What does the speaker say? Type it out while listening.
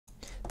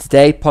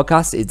Today's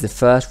podcast is the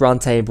first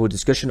roundtable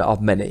discussion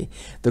of many.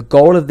 The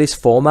goal of this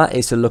format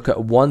is to look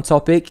at one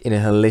topic in a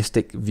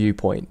holistic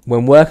viewpoint.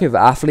 When working with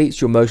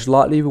athletes, you'll most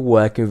likely be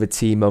working with a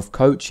team of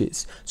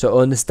coaches, so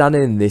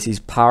understanding this is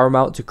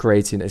paramount to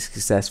creating a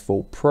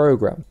successful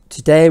program.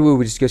 Today we'll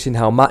be discussing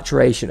how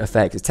maturation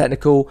affects the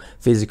technical,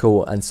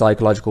 physical and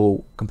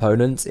psychological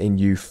components in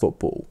youth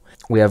football.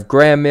 We have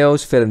Graham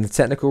Mills filling the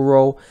technical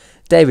role,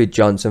 David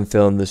Johnson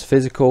filling the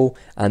physical,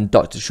 and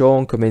Dr.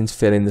 Sean Cummings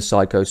filling the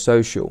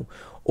psychosocial.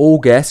 All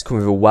guests come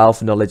with a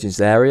wealth of knowledge in this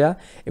area.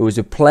 It was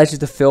a pleasure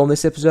to film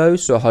this episode,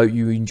 so I hope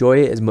you enjoy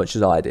it as much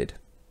as I did.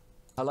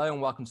 Hello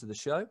and welcome to the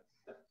show.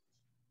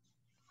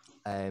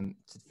 The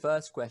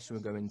first question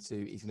we're going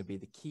to is going to be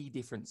the key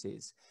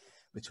differences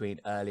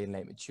between early and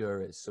late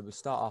maturers. So we'll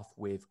start off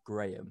with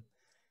Graham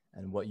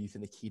and what you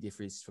think the key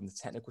difference is from the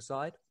technical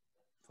side,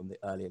 from the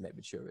early and late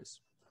maturers.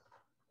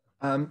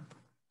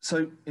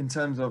 So in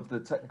terms of the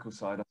technical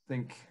side, I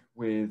think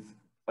with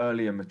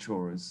earlier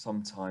maturers,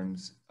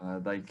 sometimes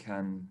they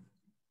can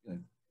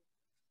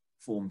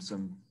form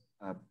some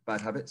bad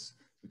habits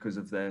because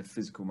of their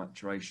physical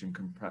maturation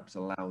can perhaps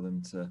allow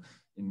them to,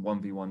 in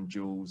 1v1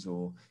 duels,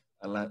 or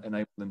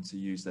enable them to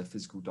use their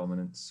physical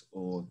dominance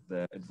or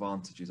their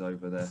advantages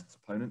over their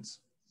opponents.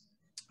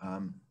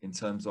 In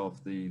terms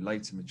of the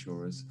later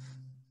maturers,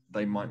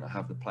 they might not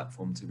have the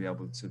platform to be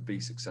able to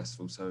be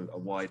successful. So a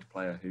wide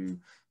player who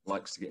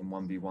likes to get in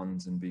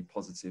 1v1s and be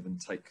positive and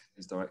take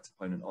his direct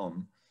opponent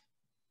on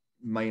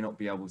may not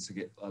be able to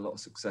get a lot of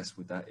success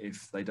with that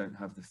if they don't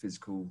have the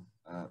physical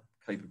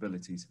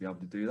capability to be able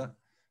to do that.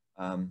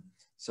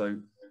 So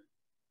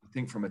I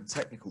think from a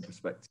technical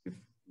perspective,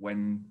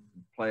 when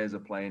players are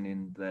playing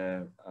in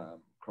their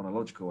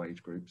chronological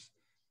age groups,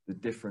 the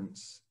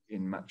difference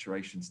in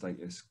maturation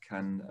status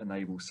can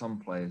enable some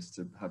players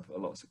to have a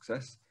lot of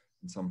success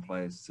and some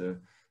players to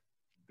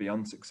be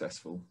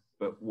unsuccessful.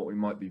 But what we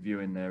might be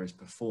viewing there is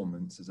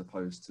performance as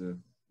opposed to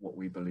what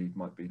we believe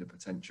might be the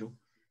potential.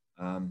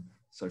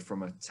 So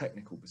from a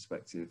technical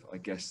perspective, I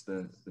guess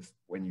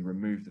when you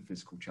remove the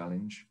physical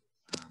challenge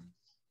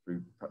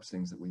through perhaps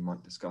things that we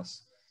might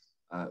discuss,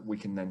 we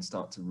can then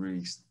start to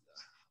really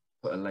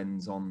put a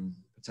lens on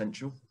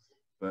potential.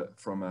 But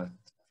from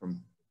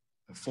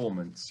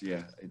performance,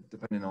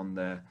 depending on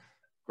their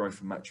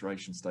growth and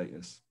maturation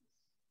status,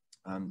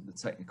 the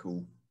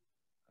technical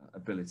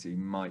ability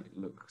might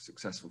look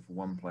successful for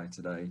one player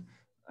today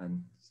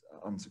and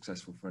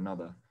unsuccessful for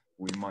another.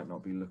 We might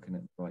not be looking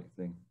at the right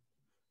thing.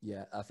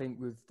 Yeah, I think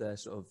with the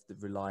sort of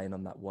the relying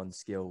on that one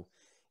skill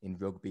in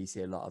rugby, you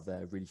see a lot of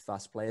really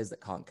fast players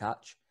that can't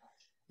catch.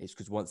 It's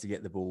because once they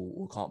get the ball,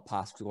 or can't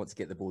pass, because once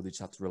they get the ball, they just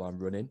have to rely on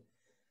running.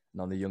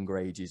 And on the younger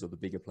ages or the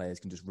bigger players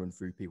can just run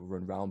through people,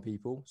 run around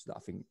people. So that,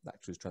 I think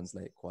that does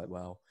translate quite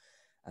well.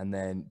 And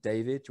then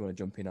David, do you want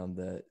to jump in on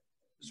the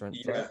strength?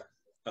 Yeah,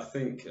 I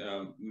think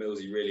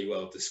Millsy really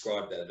well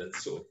described there the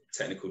sort of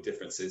technical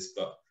differences.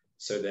 But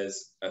so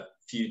there's a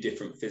few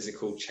different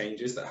physical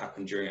changes that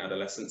happen during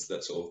adolescence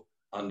that sort of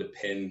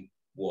underpin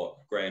what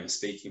Graham's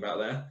speaking about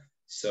there.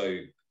 So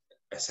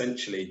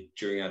essentially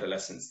during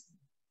adolescence,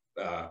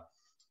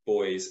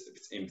 boys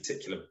in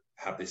particular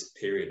have this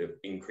period of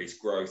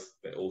increased growth,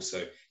 but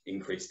also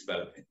increased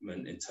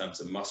development in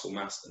terms of muscle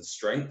mass and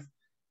strength.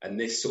 And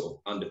this sort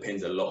of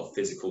underpins a lot of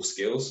physical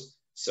skills.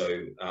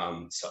 So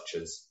such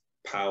as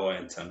power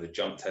in terms of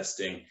jump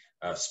testing,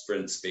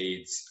 sprint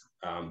speeds,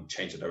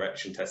 change of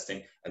direction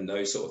testing, and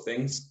those sort of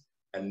things.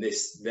 And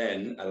this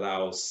then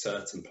allows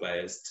certain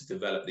players to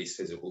develop these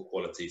physical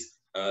qualities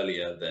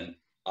earlier than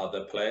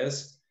other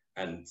players.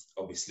 And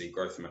obviously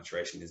growth and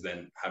maturation is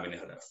then having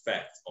an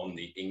effect on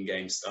the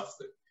in-game stuff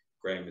that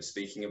Graham was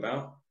speaking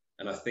about.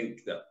 And I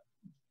think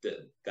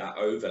that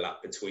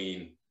overlap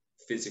between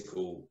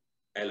physical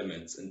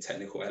elements and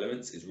technical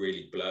elements is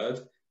really blurred.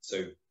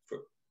 So for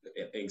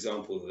an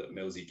example that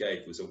Millsy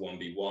gave was a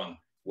 1v1,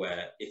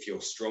 where if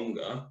you're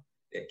stronger,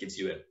 it gives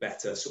you a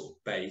better sort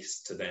of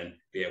base to then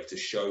be able to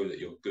show that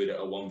you're good at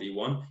a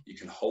 1v1. You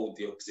can hold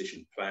the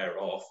opposition player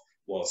off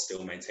while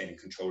still maintaining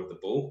control of the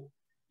ball.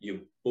 Your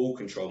ball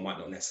control might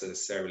not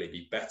necessarily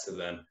be better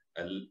than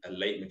a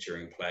late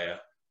maturing player,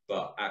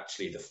 but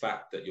actually the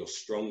fact that you're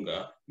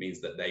stronger means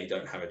that they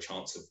don't have a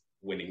chance of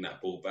winning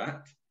that ball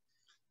back.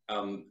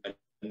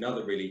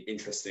 Another really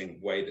interesting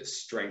way that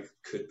strength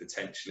could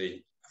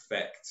potentially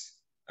affect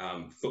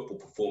football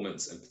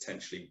performance and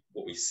potentially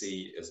what we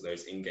see as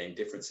those in-game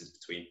differences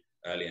between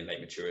early and late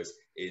maturers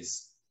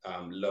is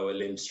lower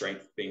limb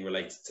strength being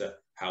related to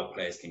how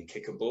players can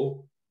kick a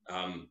ball.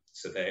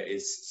 So there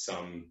is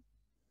some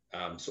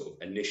sort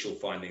of initial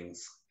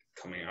findings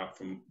coming out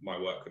from my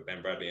work with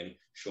Ben Bradley and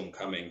Sean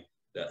Cumming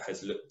that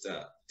has looked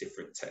at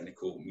different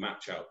technical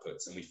match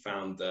outputs. And we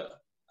found that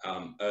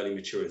early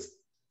maturers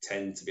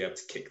tend to be able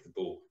to kick the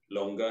ball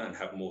longer and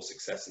have more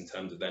success in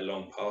terms of their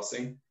long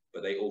passing,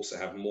 but they also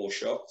have more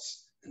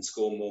shots and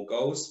score more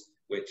goals,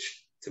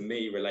 which to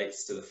me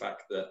relates to the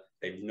fact that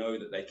they know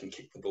that they can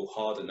kick the ball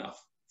hard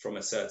enough from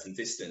a certain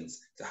distance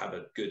to have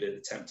a good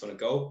attempt on a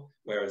goal,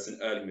 whereas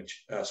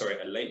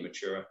a late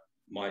maturer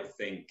might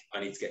think I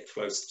need to get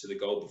closer to the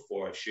goal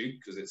before I shoot,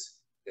 because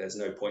there's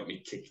no point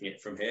me kicking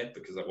it from here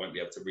because I won't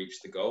be able to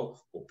reach the goal,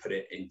 or put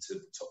it into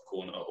the top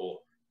corner, or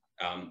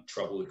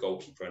trouble the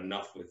goalkeeper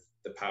enough with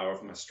the power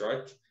of my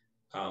strike,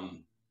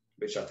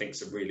 which I think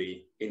is a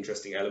really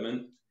interesting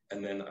element.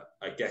 And then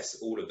I guess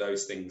all of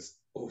those things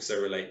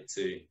also relate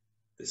to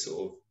the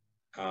sort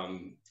of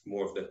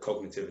more of the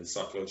cognitive and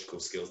psychological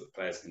skills that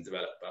players can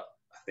develop. But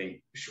I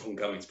think Sean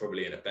Cumming's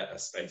probably in a better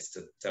space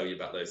to tell you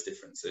about those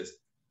differences.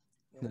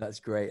 That's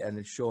great. And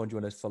then Sean, do you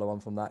want to follow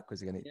on from that?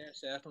 Because again, yeah,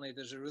 certainly.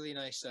 There's a really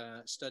nice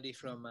study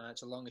from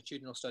it's a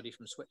longitudinal study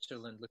from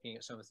Switzerland looking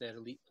at some of their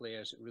elite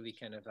players that really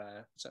kind of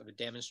sort of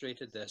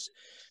demonstrated this.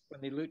 When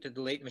they looked at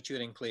the late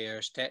maturing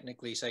players,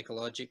 technically,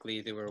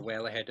 psychologically, they were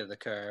well ahead of the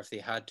curve. They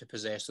had to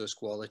possess those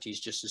qualities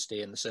just to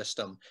stay in the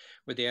system.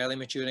 With the early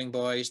maturing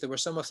boys, there were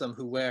some of them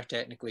who were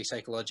technically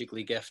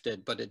psychologically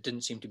gifted, but it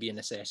didn't seem to be a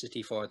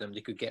necessity for them. They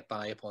could get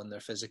by upon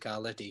their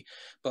physicality.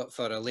 But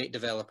for a late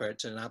developer,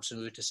 it's an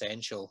absolute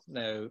essential.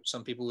 Now,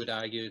 some people would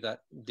argue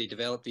that they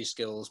develop these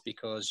skills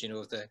because,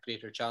 of the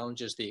greater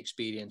challenges they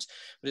experience,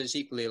 but it's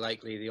equally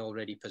likely they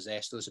already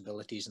possess those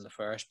abilities in the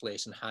first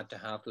place and had to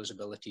have those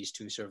abilities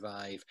to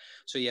survive.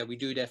 So yeah, we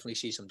do definitely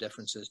see some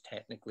differences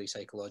technically,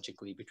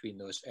 psychologically between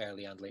those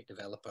early and late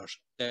developers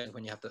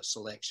when you have that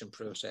selection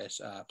process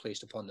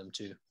placed upon them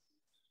too.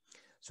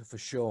 So for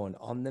Sean,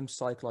 on them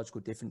psychological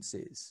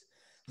differences,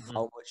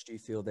 how much do you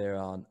feel they're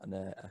on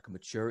a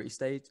maturity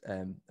stage,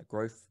 a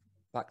growth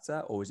factor,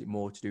 or is it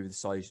more to do with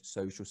the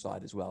social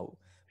side as well,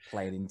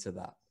 playing into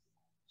that?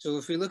 So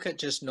if we look at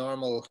just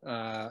normal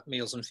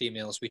males and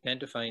females, we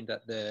tend to find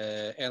that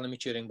the early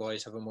maturing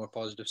boys have a more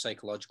positive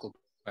psychological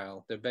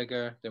profile. They're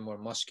bigger, they're more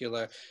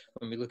muscular.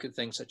 When we look at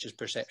things such as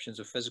perceptions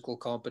of physical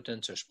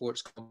competence or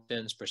sports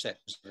competence,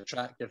 perceptions of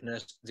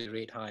attractiveness, they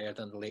rate higher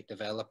than the late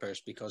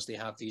developers because they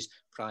have these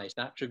prized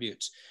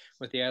attributes.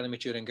 With the early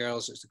maturing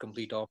girls, it's the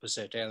complete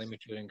opposite. Early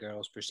maturing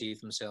girls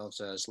perceive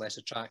themselves as less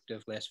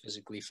attractive, less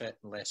physically fit,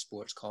 and less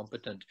sports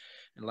competent.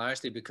 And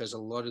largely because a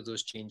lot of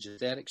those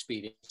changes their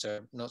experience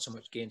are not so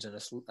much gains in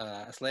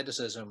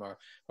athleticism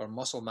or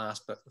muscle mass,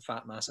 but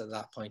fat mass at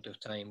that point of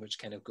time, which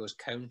kind of goes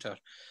counter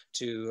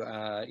to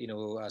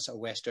sort of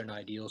Western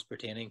ideals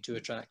pertaining to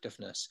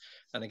attractiveness.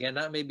 And again,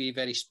 that may be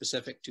very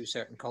specific to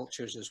certain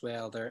cultures as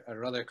well. There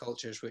are other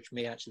cultures which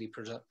may actually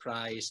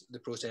prize the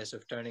process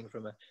of turning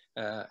from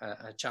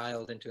a child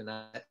into an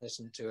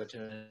adolescent to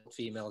a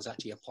female is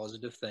actually a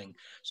positive thing.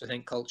 So I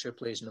think culture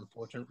plays an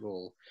important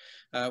role.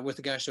 With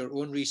regards to our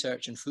own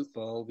research in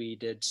football, we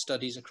did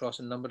studies across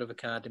a number of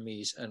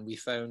academies, and we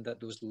found that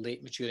those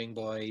late maturing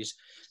boys,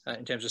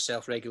 in terms of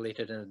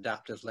self-regulated and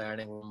adaptive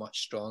learning, were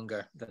much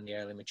stronger than the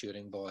early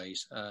maturing boys.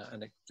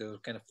 And they were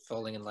kind of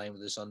falling in line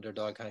with this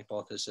underdog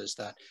hypothesis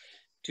that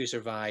to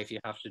survive, you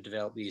have to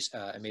develop these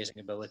amazing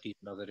abilities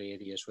in other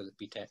areas, whether it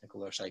be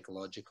technical or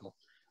psychological.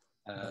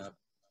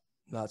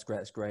 That's great.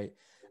 That's great.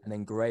 And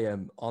then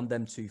Graham, on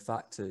them two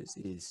factors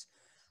is,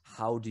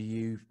 how do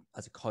you,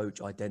 as a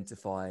coach,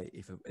 identify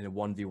if in a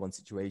 1v1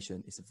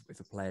 situation, if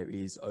a player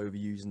is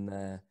overusing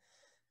their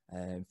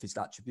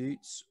physical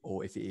attributes,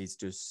 or if it is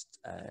just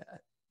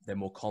they're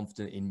more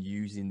confident in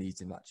using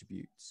these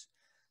attributes?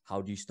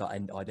 How do you start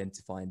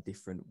identifying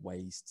different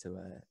ways to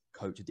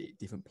coach a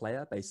different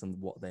player based on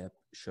what they're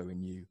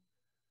showing you?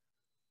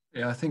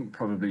 Yeah, I think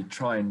probably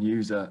try and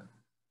use a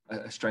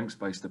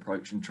strengths-based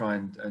approach and try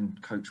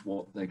and coach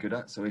what they're good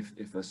at. So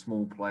if a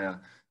small player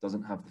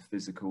doesn't have the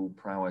physical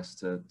prowess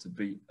to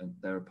beat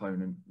their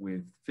opponent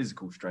with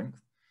physical strength,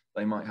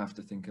 they might have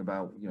to think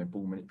about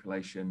ball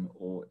manipulation,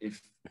 or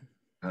if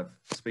have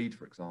speed,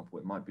 for example,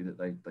 it might be that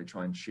they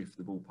try and shift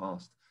the ball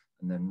past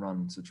and then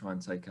run to try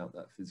and take out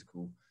that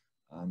physical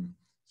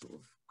sort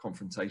of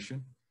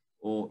confrontation.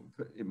 Or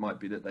it might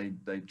be that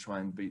they try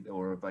and beat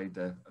or evade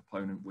their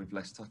opponent with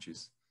less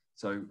touches.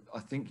 So I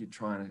think you're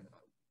trying to,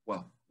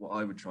 well, what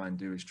I would try and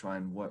do is try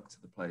and work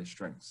to the player's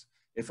strengths.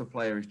 If a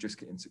player is just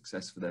getting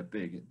success for their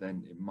big,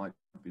 then it might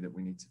be that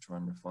we need to try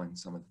and refine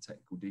some of the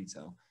technical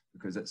detail,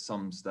 because at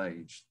some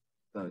stage,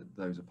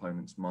 those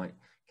opponents might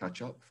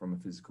catch up from a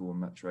physical and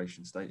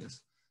maturation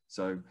status.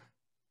 So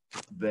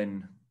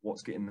then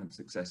what's getting them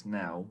success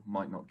now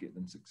might not get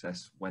them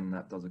success when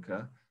that does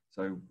occur.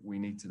 So we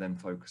need to then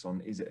focus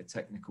on, is it a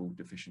technical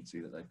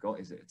deficiency that they've got?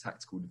 Is it a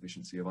tactical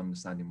deficiency of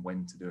understanding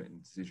when to do it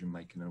and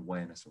decision-making and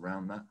awareness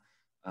around that?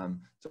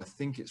 So I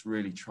think it's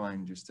really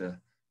trying just to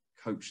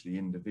coach the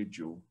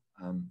individual,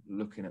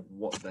 looking at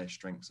what their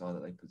strengths are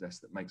that they possess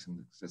that makes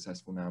them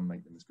successful now and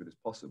make them as good as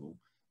possible.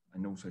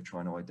 And also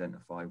trying to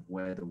identify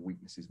where the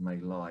weaknesses may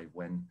lie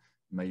when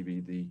maybe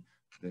the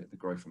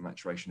growth and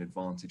maturation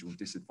advantage or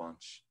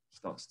disadvantage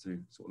starts to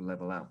sort of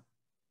level out.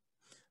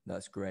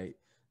 That's great.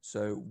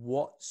 So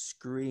what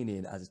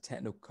screening as a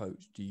technical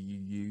coach do you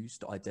use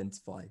to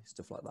identify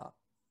stuff like that?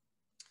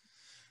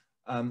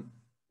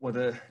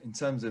 Well, in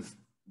terms of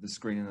the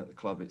screening at the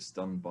club, it's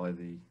done by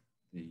the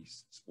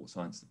sports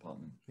science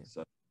department. Yeah.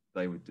 So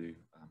they would do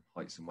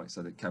heights and weights,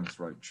 so the Camus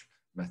Roach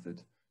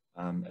method.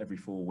 Every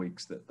 4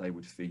 weeks that they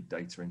would feed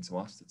data into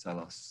us to tell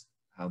us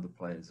how the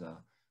players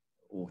are,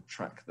 or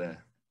track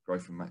their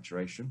growth and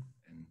maturation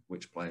and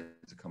which players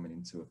are coming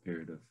into a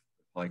period of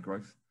high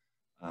growth.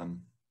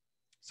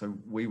 So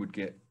we would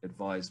get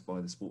advised by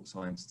the sports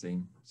science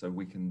team, so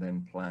we can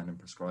then plan and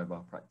prescribe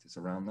our practice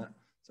around that.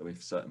 So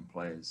if certain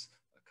players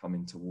are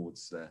coming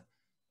towards their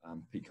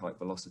peak height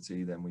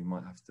velocity, then we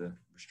might have to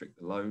restrict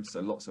the load.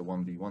 So lots of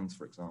 1v1s,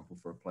 for example,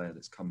 for a player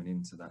that's coming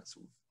into that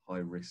sort of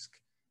high risk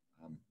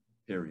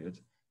period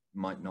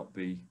might not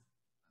be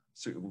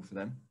suitable for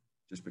them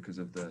just because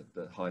of the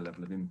high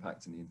level of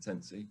impact and the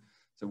intensity.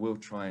 So we'll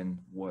try and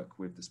work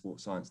with the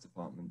sports science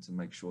department to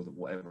make sure that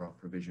whatever our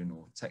provision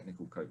or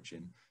technical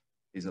coaching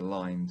is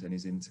aligned and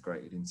is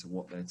integrated into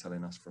what they're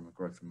telling us from a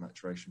growth and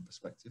maturation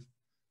perspective.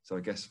 So I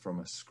guess from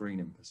a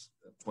screening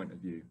point of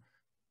view,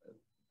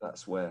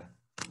 that's where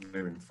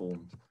we're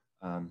informed.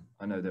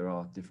 I know there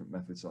are different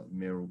methods like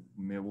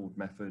Millwall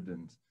method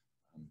and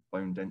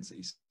bone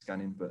density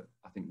scanning, but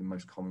I think the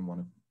most common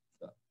one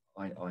that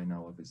I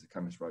know of is the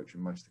Chemist Roach,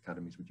 and most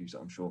academies would use it.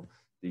 I'm sure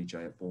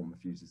DJ at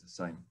Bournemouth uses the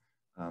same.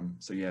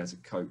 So yeah, as a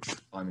coach,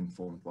 I'm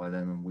informed by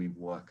them, and we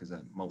work as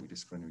a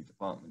multidisciplinary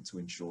department to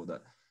ensure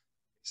that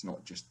it's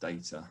not just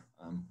data.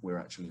 We're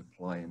actually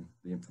applying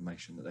the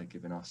information that they're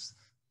giving us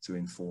to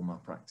inform our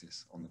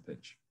practice on the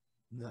pitch.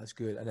 That's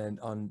good. And then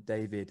on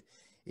David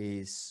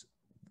is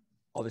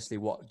obviously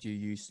what do you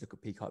use to look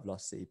at peak height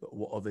velocity, but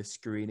what other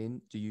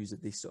screening do you use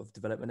at this sort of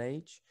development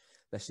age,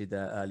 especially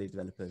the early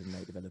developers and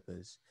late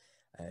developers,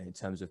 in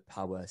terms of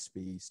power,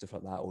 speed, stuff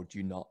like that, or do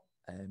you not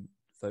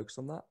focus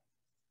on that?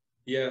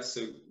 Yeah,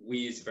 so we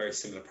use a very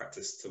similar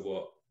practice to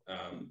what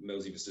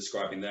Millsy was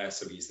describing there.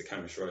 So we use the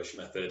Chemist Roach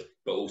method,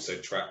 but also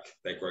track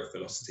their growth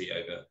velocity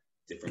over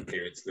different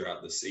periods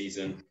throughout the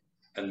season.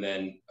 And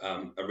then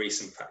a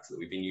recent factor that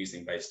we've been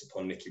using based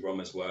upon Nicky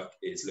Romer's work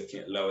is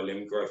looking at lower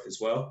limb growth as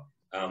well.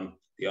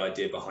 The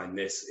idea behind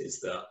this is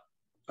that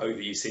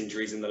overuse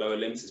injuries in the lower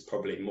limbs is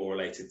probably more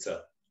related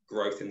to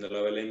growth in the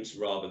lower limbs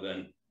rather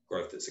than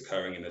growth that's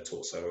occurring in the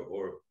torso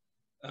or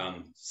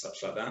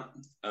such like that,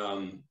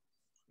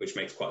 which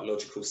makes quite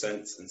logical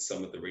sense. And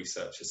some of the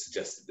research has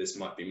suggested this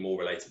might be more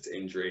related to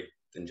injury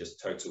than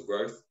just total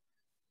growth.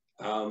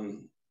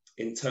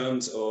 In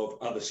terms of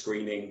other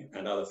screening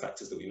and other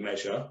factors that we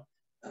measure,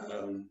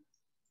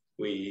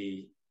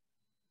 we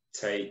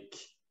take,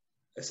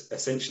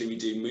 essentially we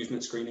do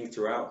movement screening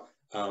throughout.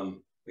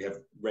 We have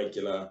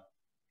regular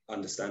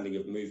understanding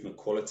of movement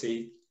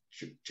quality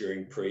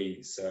during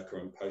pre, circa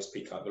and post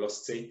peak height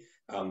velocity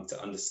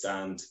to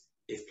understand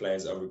if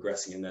players are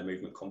regressing in their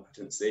movement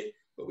competency,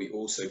 but we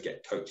also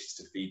get coaches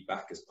to feed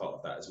back as part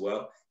of that as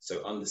well.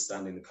 So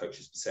understanding the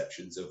coach's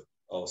perceptions of,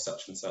 oh,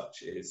 such and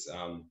such is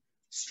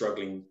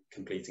struggling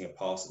completing a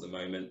pass at the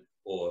moment,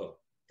 or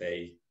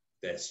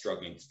they're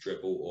struggling to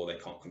dribble, or they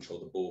can't control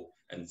the ball.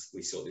 And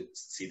we sort of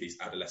see these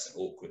adolescent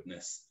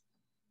awkwardness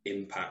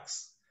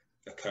impacts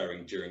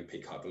occurring during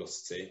peak height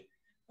velocity.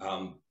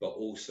 But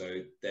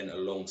also then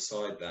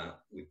alongside that,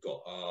 we've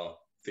got our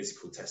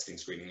physical testing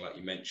screening, like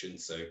you mentioned.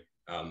 So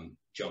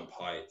jump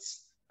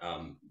heights,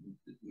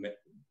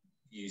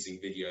 using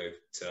video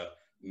to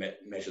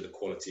measure the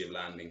quality of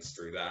landings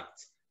through that.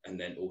 And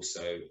then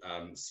also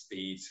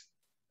speed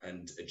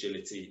and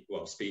agility,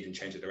 well, speed and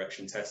change of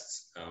direction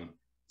tests,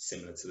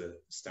 similar to the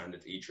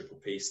standard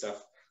EPPP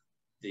stuff.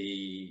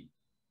 The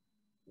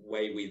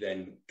way we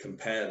then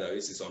compare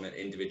those is on an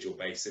individual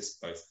basis,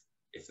 both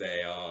if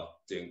they are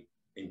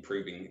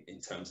improving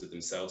in terms of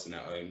themselves and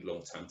their own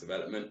long-term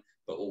development,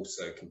 but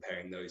also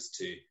comparing those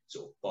to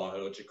sort of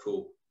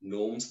biological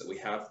norms that we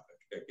have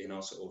in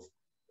our sort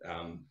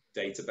of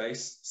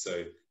database.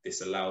 So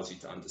this allows you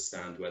to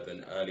understand whether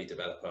an early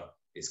developer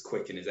is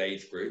quick in his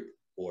age group,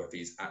 or if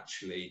he's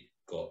actually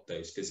got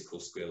those physical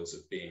skills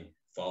of being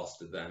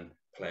faster than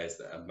players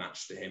that are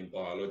matched to him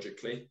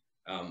biologically,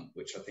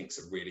 which I think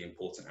is a really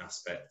important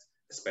aspect,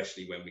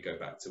 especially when we go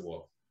back to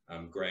what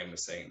Graham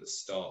was saying at the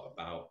start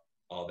about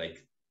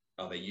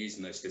are they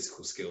using those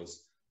physical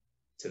skills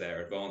to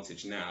their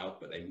advantage now,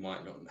 but they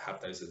might not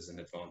have those as an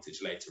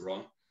advantage later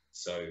on.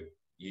 So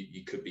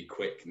you could be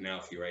quick now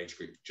for your age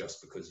group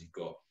just because you've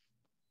got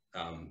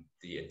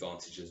the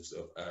advantages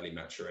of early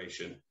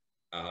maturation,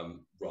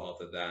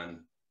 rather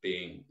than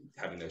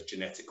having those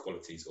genetic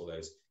qualities or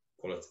those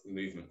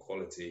movement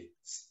qualities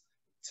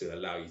to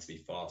allow you to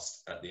be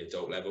fast at the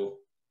adult level.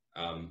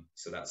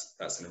 So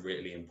that's a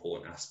really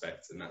important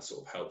aspect, and that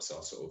sort of helps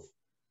our sort of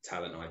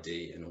talent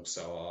ID and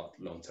also our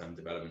long-term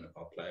development of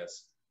our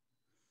players.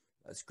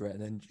 That's great.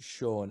 And then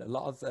Sean, a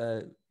lot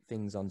of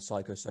things on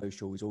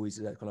psychosocial is always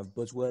kind of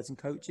buzzwords in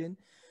coaching.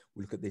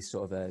 We look at this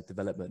sort of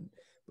development,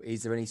 but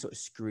is there any sort of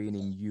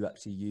screening you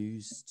actually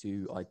use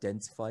to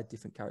identify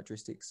different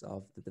characteristics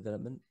of the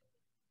development?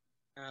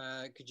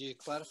 Could you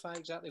clarify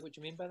exactly what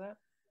you mean by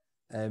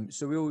that?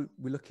 So we're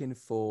looking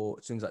for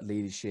things like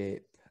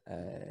leadership.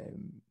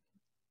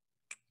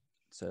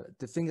 So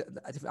the things,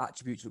 different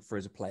attributes to look for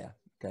as a player.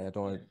 Okay, I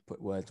don't want to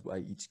put words where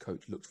each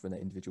coach looks for their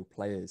individual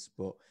players,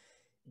 but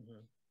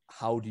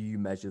how do you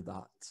measure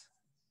that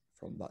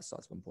from that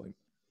starting point?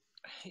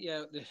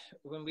 Yeah,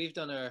 when we've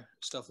done our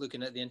stuff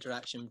looking at the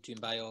interaction between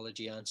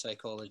biology and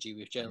psychology,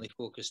 we've generally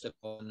focused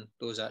upon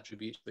those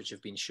attributes which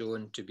have been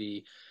shown to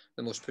be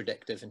the most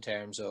predictive in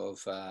terms of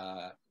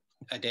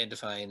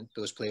identifying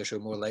those players who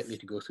are more likely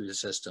to go through the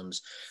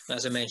systems. And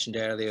as I mentioned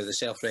earlier, the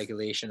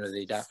self-regulation or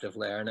the adaptive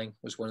learning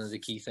was one of the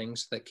key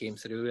things that came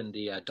through in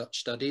the Dutch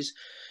studies.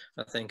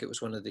 I think it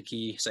was one of the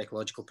key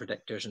psychological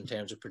predictors in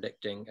terms of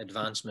predicting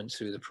advancement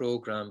through the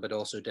program, but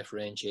also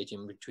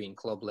differentiating between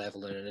club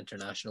level and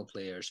international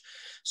players.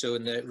 So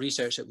in the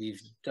research that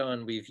we've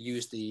done, we've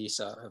used the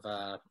sort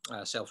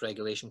of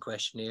self-regulation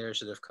questionnaires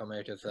that have come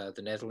out of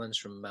the Netherlands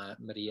from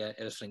Maria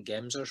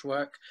Elfring-Gemser's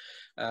work.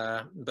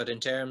 But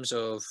in terms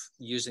of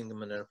using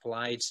them in an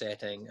applied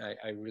setting,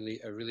 I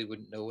really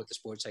wouldn't know what the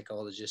sports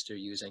psychologists are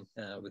using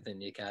within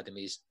the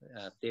academies.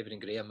 David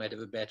and Graham might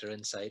have a better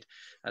insight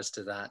as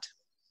to that.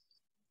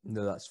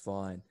 No, that's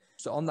fine.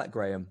 So on that,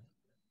 Graham,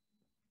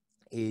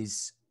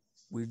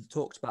 we've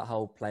talked about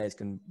how players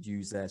can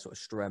use their sort of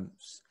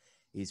strengths.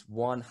 Is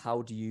one,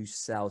 how do you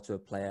sell to a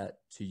player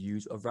to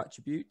use other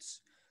attributes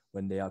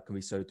when they can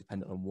be so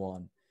dependent on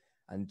one?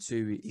 And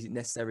two, is it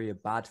necessarily a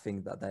bad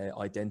thing that they're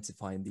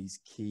identifying these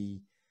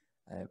key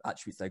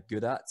attributes they're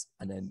good at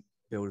and then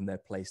building their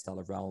play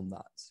style around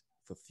that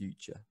for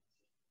future?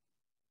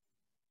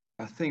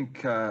 I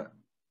think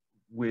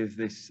with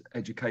this,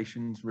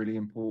 education is really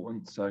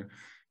important. So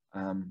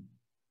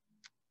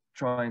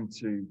trying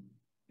to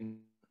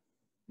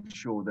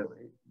ensure that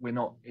we're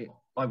not.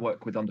 I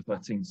work with under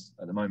 13s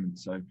at the moment,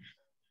 so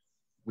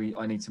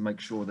I need to make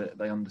sure that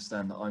they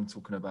understand that I'm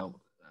talking about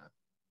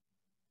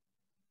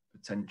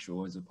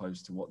potential as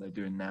opposed to what they're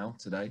doing now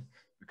today,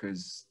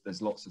 because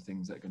there's lots of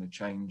things that are going to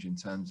change in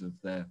terms of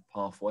their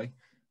pathway,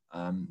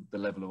 the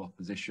level of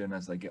opposition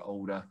as they get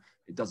older.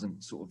 It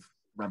doesn't sort of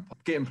ramp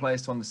up. Getting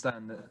players to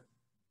understand that.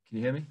 Can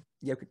you hear me?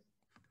 Yeah. Okay.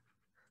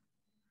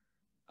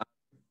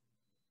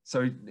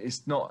 So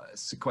it's not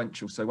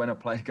sequential. So when a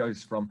player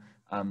goes from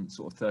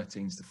sort of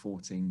 13s to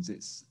 14s,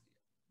 it's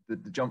the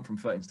jump from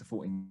 13s to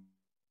 14s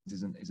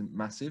isn't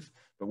massive.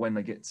 But when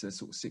they get to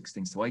sort of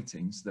 16s to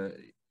 18s, the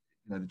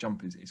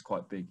jump is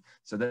quite big.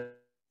 So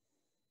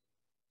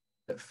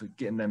for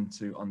getting them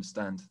to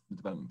understand the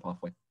development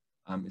pathway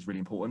is really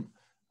important.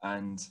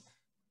 And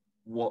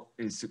what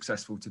is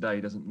successful today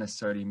doesn't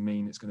necessarily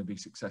mean it's going to be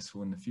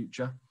successful in the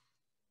future.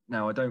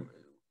 Now, I don't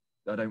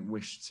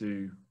wish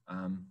to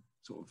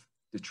sort of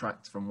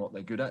detract from what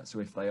they're good at.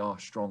 So if they are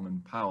strong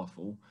and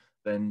powerful,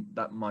 then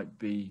that might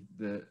be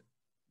the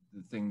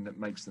thing that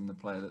makes them the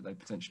player that they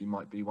potentially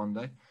might be one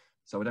day.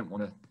 So I don't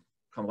want to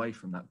come away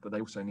from that, but they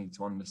also need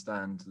to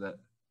understand that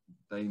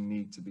they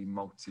need to be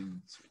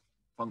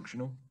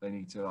multi-functional. They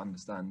need to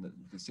understand that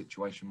the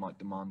situation might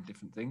demand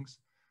different things,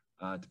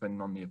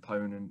 depending on the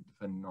opponent,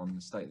 depending on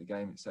the state of the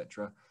game,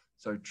 etc.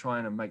 So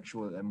trying to make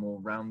sure that they're more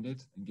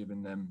rounded and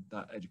giving them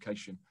that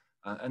education.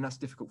 And that's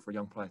difficult for a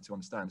young player to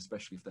understand,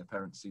 especially if their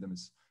parents see them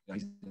as,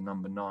 he's a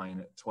number 9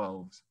 at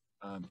 12,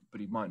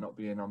 but he might not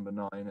be a number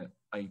 9 at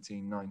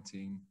 18,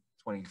 19,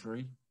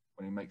 23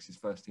 when he makes his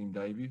first team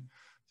debut.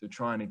 So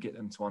trying to get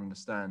them to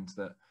understand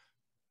that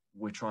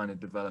we're trying to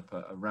develop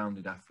a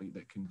rounded athlete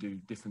that can do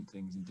different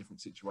things in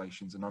different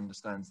situations and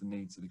understands the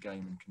needs of the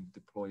game and can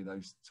deploy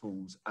those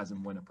tools as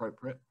and when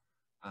appropriate.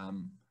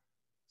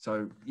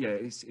 So yeah,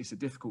 it's a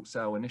difficult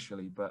sell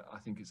initially, but I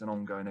think it's an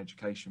ongoing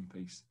education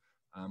piece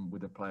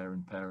with the player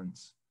and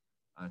parents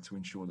to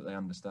ensure that they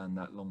understand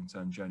that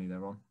long-term journey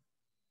they're on.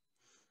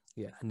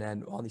 Yeah, and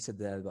then on you said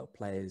there about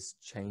players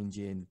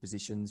changing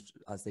positions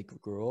as they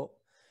grow up.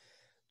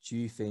 Do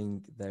you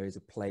think there is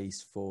a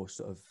place for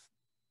sort of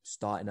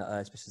starting at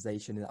a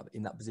specialization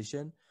in that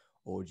position,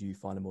 or do you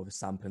find a more of a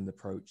sampling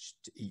approach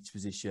to each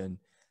position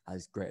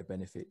has greater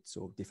benefits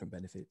or different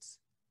benefits?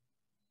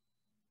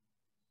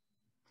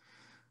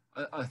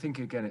 I think,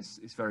 again,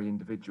 it's very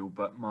individual,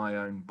 but my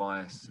own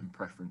bias and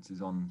preference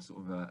is on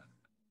sort of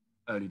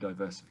early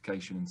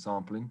diversification and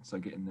sampling. So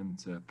getting them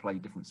to play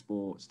different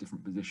sports,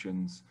 different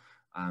positions,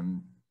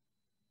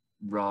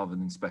 rather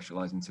than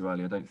specialising too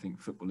early. I don't think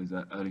football is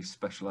an early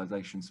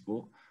specialisation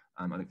sport.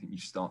 I don't think you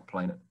start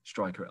playing at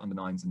striker at under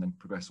 9s and then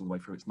progress all the way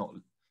through. It's not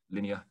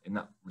linear in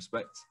that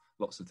respect.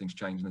 Lots of things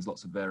change and there's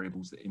lots of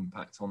variables that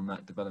impact on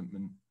that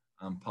development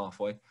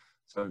pathway.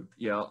 So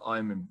yeah,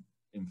 I'm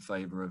in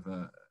favour of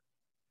a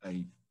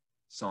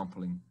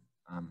sampling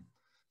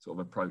sort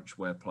of approach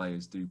where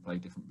players do play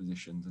different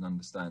positions and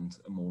understand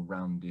a more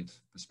rounded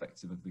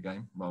perspective of the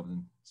game rather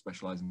than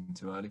specialising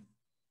too early.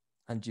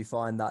 And do you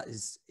find that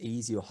is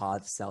easy or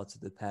hard to sell to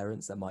the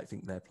parents that might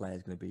think their player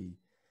is going to be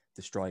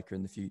the striker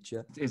in the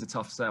future? It is a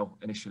tough sell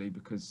initially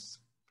because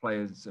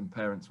players and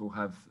parents will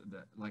have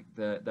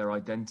their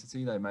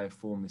identity. They may have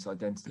formed this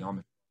identity. I'm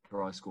a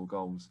striker, I score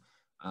goals.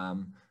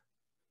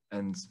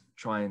 And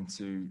trying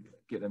to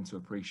get them to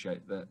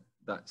appreciate that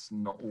that's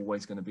not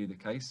always going to be the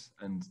case,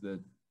 and that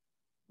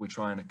we're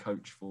trying to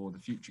coach for the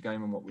future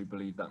game and what we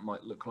believe that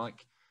might look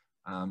like.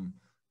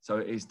 So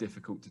it is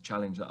difficult to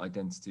challenge that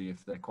identity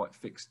if they're quite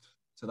fixed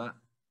to that.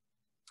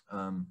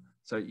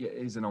 So yeah,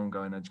 it is an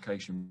ongoing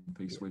education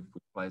piece with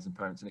players and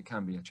parents, and it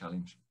can be a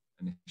challenge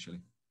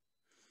initially.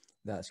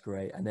 That's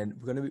great. And then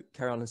we're going to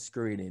carry on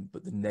screening,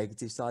 but the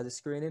negative side of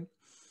screening.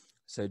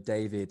 So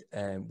David,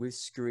 with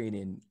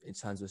screening in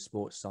terms of a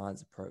sports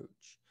science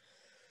approach,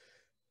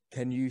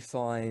 can you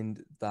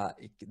find that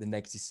the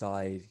negative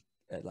side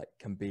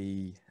can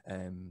be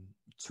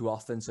too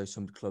often? So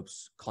some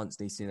clubs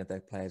constantly seeing that their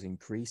players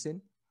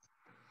increasing.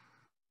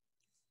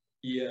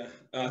 Yeah,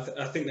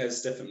 I think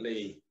there's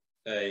definitely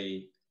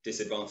a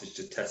disadvantage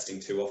to testing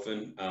too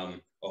often.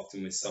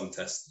 Often with some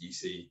tests, you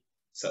see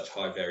such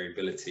high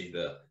variability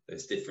that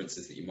there's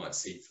differences that you might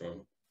see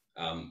from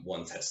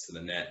one test to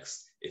the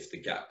next. If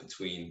the gap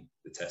between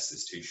the tests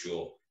is too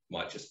short,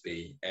 might just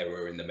be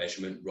error in the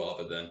measurement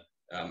rather than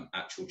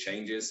actual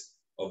changes.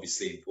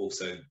 Obviously,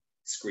 also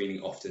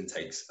screening often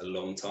takes a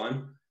long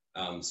time.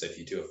 So if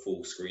you do a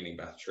full screening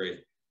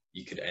battery,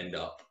 you could end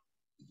up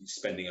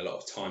spending a lot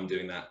of time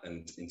doing that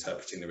and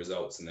interpreting the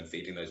results and then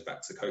feeding those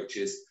back to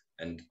coaches.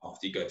 And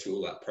after you go through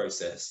all that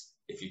process,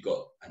 if you've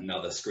got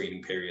another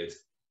screening period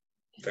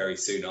very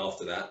soon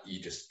after that, you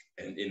just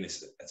in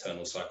this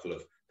eternal cycle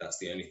of that's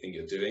the only thing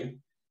you're doing.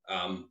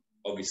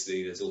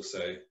 Obviously, there's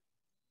also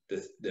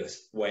the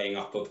weighing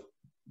up of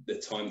the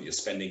time that you're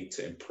spending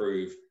to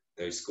improve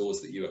those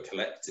scores that you are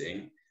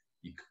collecting.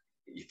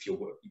 If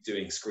you're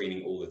doing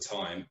screening all the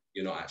time,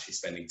 you're not actually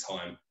spending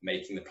time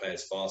making the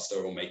players faster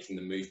or making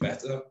them move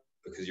better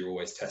because you're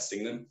always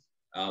testing them.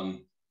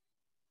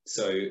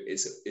 So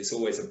it's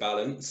always a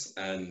balance,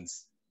 and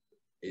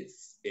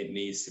it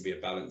needs to be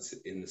a balance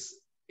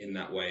in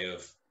that way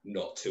of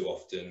not too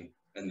often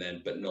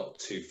but not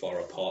too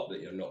far apart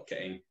that you're not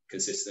getting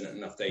consistent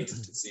enough data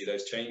to see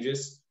those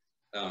changes.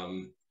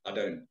 I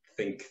don't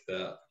think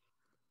that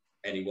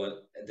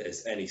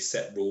there's any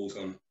set rules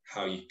on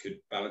how you could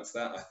balance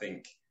that. I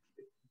think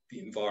the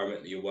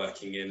environment that you're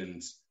working in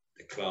and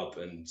the club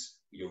and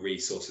your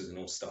resources and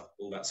all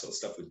that sort of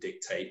stuff would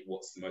dictate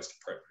what's the most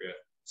appropriate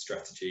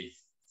strategy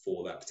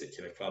for that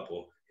particular club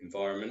or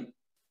environment.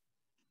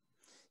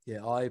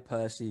 Yeah, I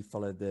personally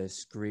follow the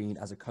screen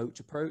as a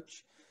coach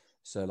approach.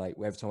 So like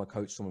every time I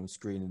coach someone, I'm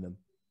screening them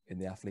in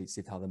the athletes,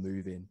 see how they're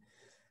moving,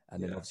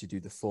 and then obviously do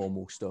the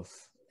formal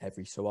stuff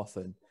every so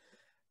often.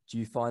 Do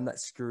you find that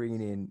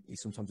screening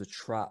is sometimes a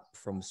trap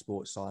from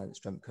sports science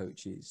strength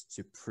coaches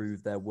to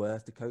prove their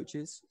worth to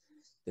coaches?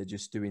 They're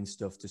just doing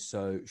stuff to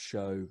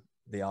show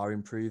they are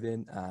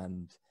improving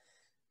and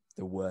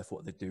they're worth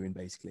what they're doing,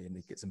 basically, and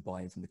it gets some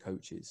buy-in from the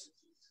coaches.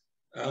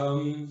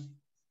 I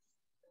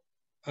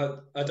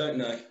don't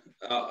know.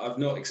 I've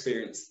not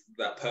experienced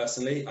that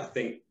personally. I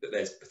think that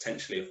there's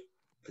potential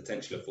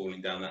of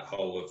falling down that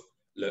hole of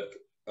look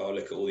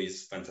at all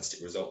these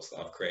fantastic results that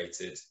I've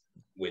created.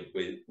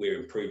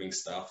 We're improving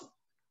stuff.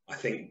 I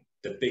think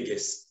the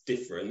biggest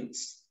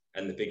difference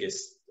and the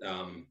biggest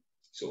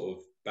sort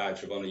of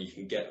badge of honor you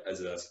can get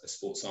as a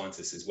sports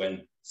scientist is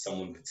when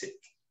someone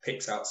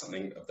picks out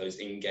something of those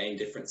in-game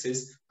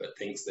differences, but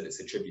thinks that it's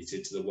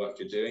attributed to the work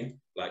you're doing.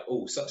 Like,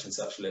 oh, such and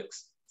such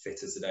looks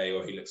fitter today,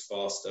 or he looks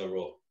faster,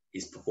 or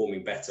he's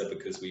performing better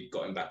because we've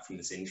got him back from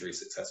this injury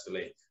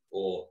successfully,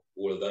 or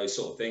all of those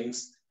sort of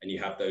things. And you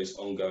have those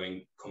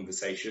ongoing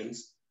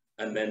conversations.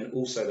 And then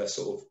also the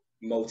sort of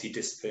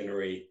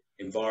multidisciplinary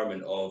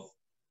environment of,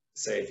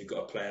 say, if you've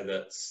got a player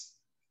that's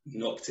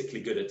not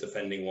particularly good at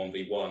defending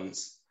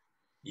 1v1s,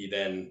 you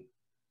then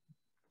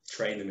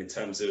train them in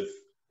terms of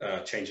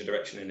change of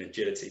direction and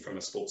agility from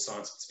a sports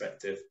science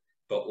perspective,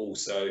 but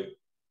also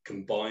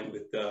combined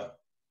with the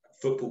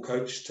football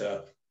coach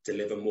to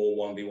deliver more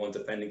 1v1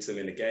 defending to them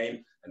in a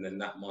game. And then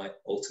that might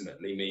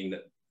ultimately mean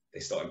that they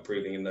start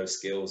improving in those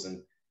skills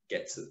and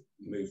get to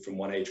move from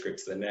one age group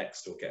to the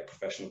next or get a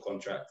professional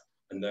contract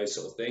and those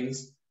sort of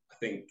things. I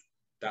think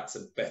that's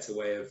a better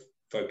way of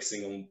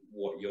focusing on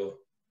what you're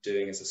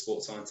doing as a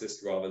sports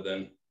scientist rather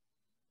than,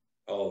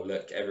 oh,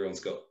 look,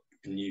 everyone's got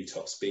a new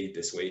top speed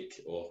this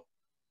week, or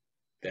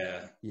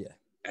their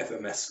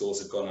FMS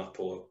scores have gone up,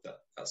 or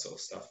that sort of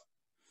stuff.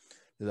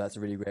 So that's a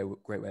really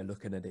great way of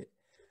looking at it.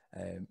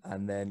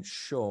 And then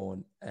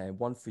Sean,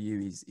 one for you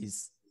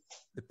is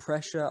the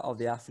pressure of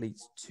the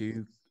athletes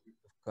to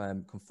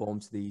conform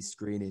to these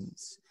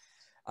screenings,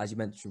 as you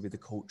mentioned, with the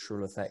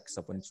cultural effects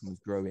of when someone's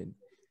growing.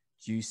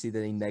 Do you see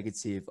any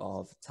negative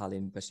of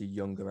telling, especially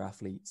younger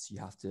athletes, you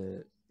have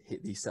to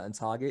hit these certain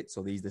targets,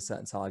 or these are the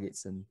certain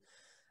targets, and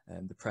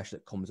the pressure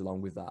that comes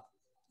along with that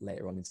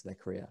later on into their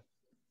career?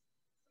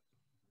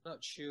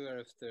 Not sure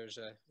if there's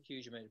a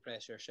huge amount of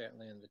pressure,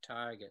 certainly in the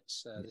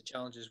targets. The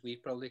challenges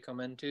we've probably come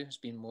into has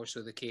been more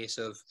so the case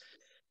of,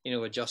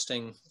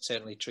 adjusting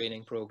certainly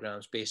training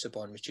programs based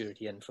upon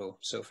maturity info.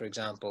 So, for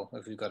example,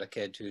 if we've got a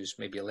kid who's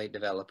maybe a late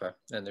developer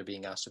and they're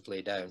being asked to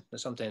play down,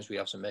 sometimes we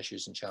have some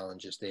issues and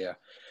challenges there.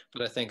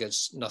 But I think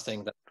it's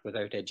nothing that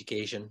without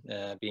education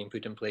being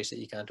put in place that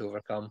you can't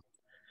overcome.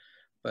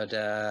 But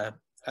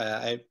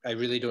I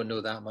really don't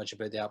know that much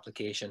about the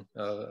application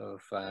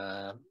of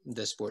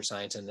the sports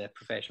science in the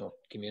professional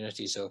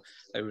community, so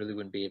I really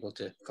wouldn't be able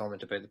to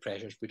comment about the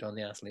pressures put on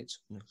the athletes.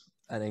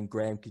 And then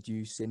Graham, could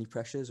you see any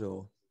pressures, or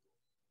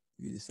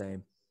are you the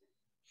same?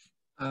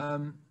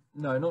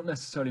 No, not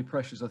necessarily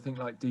pressures. I think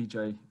like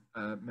DJ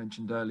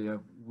mentioned earlier,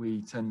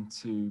 we tend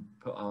to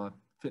put our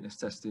fitness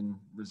testing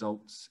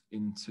results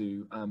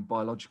into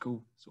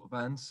biological sort of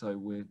bands. So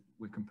we're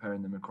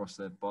comparing them across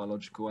their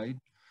biological age,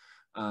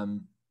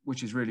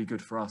 which is really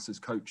good for us as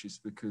coaches,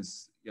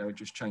 because it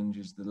just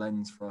changes the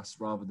lens for us.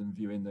 Rather than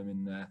viewing them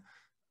in their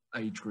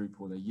age group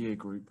or their year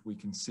group, we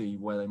can see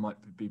where they might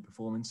be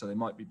performing. So they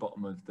might be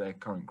bottom of their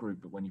current group,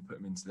 but when you put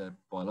them into their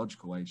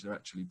biological age, they're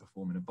actually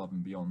performing above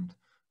and beyond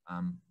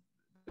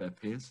their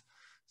peers.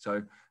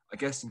 So I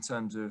guess in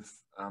terms of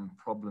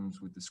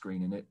problems with the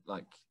screening, it,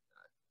 like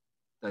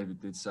David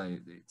did say,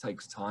 it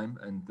takes time,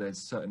 and there's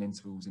certain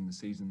intervals in the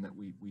season that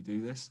we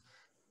do this.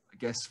 I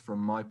guess from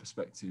my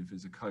perspective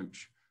as a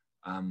coach,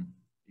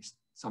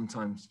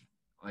 sometimes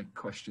I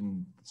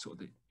question sort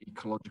of the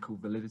ecological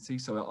validity.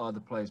 So are the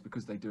players,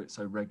 because they do it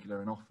so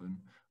regular and often,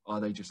 are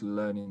they just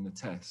learning the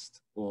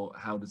test, or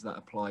how does that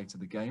apply to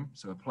the game?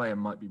 So a player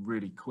might be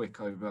really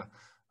quick over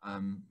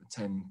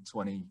 10,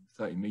 20,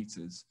 30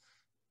 meters,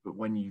 but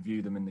when you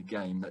view them in the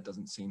game, that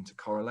doesn't seem to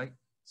correlate.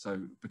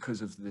 So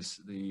because of this,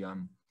 the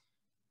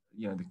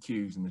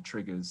cues and the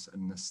triggers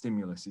and the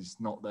stimulus is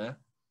not there.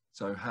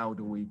 So how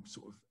do we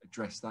sort of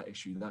address that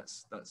issue?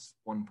 That's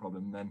one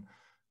problem. Then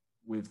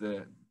with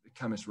the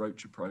Camus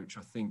Roach approach,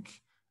 I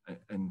think,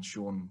 and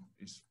Sean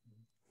is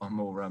far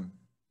more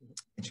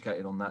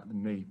educated on that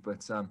than me,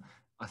 but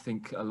I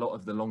think a lot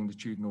of the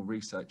longitudinal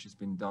research has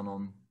been done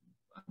on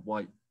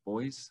white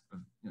boys of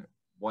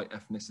white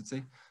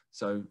ethnicity.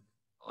 So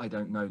I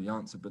don't know the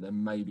answer, but there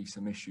may be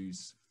some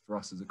issues for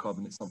us as a club,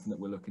 and it's something that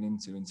we're looking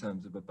into in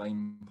terms of a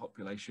BAME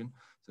population.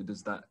 So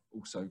does that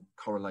also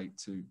correlate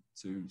to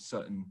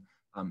certain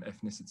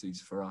ethnicities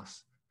for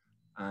us?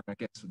 And I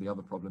guess the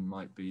other problem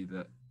might be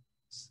that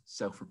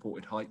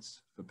self-reported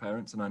heights for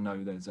parents, and I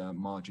know there's a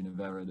margin of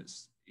error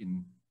that's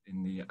in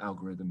the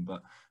algorithm,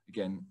 but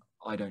again,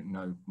 I don't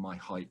know my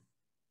height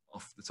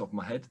off the top of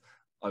my head.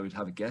 I would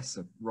have a guess,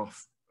 a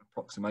rough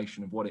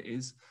approximation of what it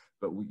is,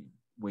 but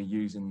we're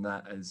using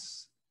that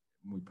as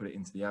we put it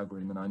into the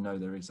algorithm, and I know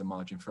there is a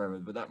margin for error,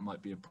 but that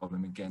might be a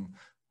problem. Again,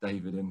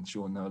 David and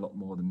Sean know a lot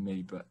more than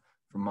me, but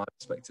from my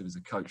perspective as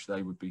a coach,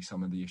 they would be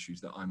some of the issues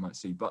that I might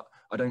see. But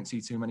I don't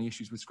see too many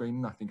issues with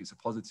screening. I think it's a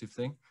positive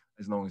thing,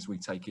 as long as we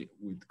take it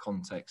with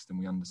context and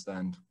we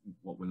understand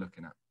what we're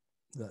looking at.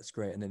 That's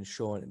great. And then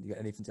Sean, you got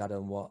anything to add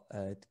on what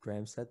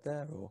Graham said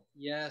there? Or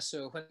yeah,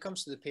 so when it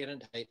comes to the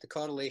parent height, the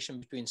correlation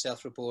between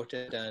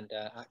self-reported and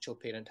actual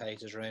parent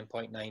height is around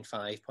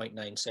 0.95,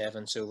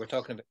 0.97. So we're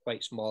talking about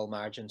quite small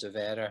margins of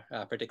error,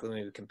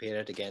 particularly when we compare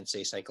it against,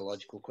 say,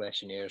 psychological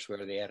questionnaires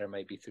where the error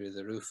might be through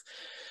the roof.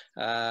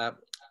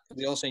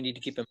 We also need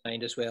to keep in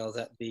mind as well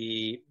that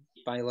the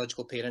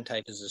biological parent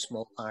height is a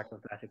small part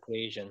of that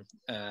equation.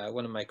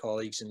 One of my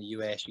colleagues in the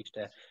US used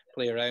to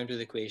play around with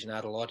the equation,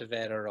 add a lot of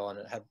error on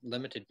it, had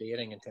limited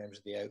bearing in terms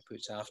of the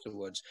outputs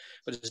afterwards,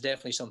 but it's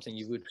definitely something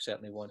you would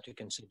certainly want to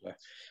consider.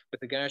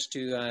 With regards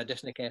to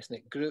different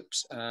ethnic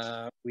groups,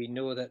 we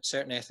know that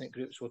certain ethnic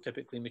groups will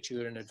typically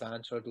mature in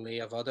advance or delay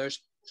of others.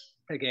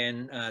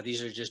 Again,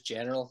 these are just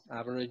general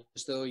averages,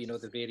 though.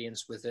 The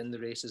variance within the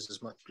races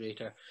is much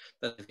greater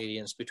than the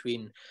variance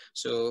between.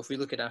 So if we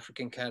look at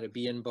African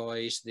Caribbean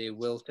boys, they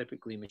will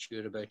typically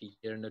mature about a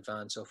year in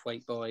advance of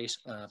white boys.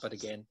 But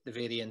again, the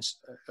variance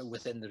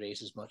within the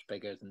race is much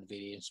bigger than the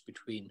variance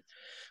between.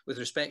 With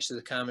respect to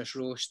the Camus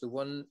Roche, the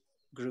one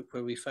group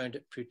where we found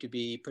it to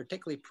be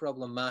particularly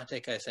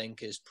problematic, I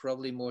think, is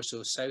probably more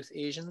so South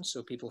Asians,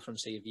 so people from,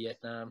 say,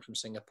 Vietnam, from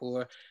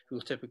Singapore,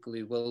 who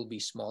typically will be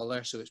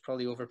smaller, so it's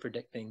probably over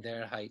predicting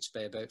their heights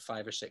by about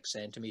 5 or 6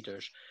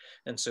 centimeters,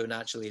 and so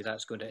naturally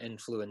that's going to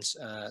influence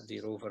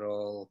their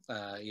overall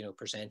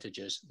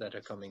percentages that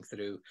are coming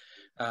through.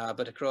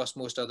 But across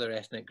most other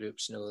ethnic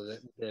groups,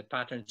 the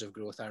patterns of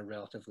growth are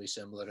relatively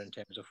similar in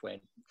terms of when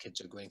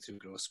kids are going through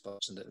growth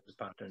spots and the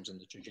patterns and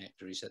the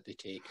trajectories that they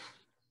take.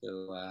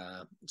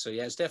 So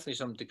yeah, it's definitely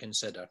something to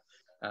consider,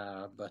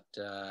 but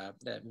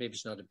maybe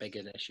it's not as big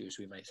an issue as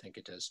we might think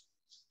it is.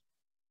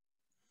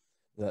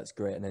 That's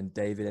great. And then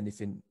David,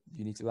 anything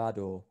you need to add?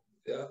 Or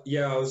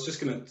yeah, I was just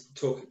going to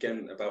talk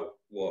again about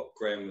what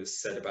Graham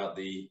has said about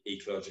the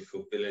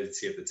ecological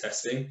validity of the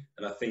testing,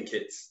 and I think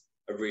it's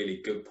a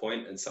really good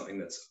point and something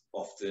that's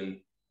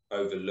often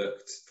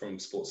overlooked from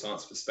sports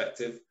science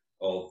perspective,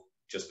 of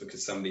just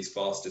because somebody's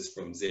fastest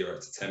from 0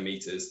 to 10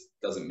 meters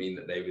doesn't mean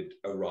that they would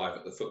arrive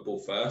at the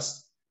football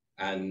first.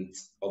 And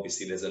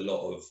obviously there's a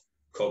lot of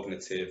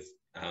cognitive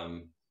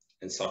and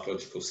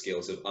psychological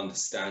skills of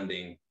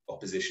understanding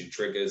opposition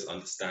triggers,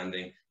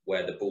 understanding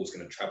where the ball's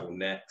going to travel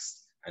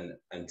next, and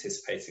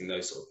anticipating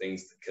those sort of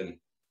things that can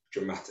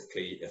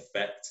dramatically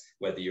affect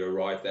whether you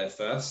arrive there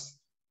first.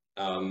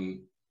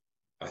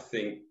 I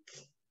think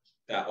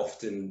that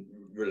often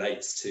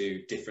relates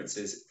to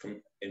differences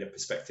in a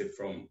perspective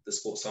from the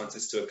sports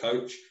scientist to a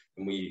coach.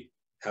 And we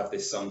have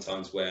this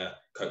sometimes where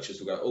coaches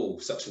will go, oh,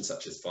 such and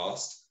such is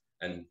fast.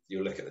 And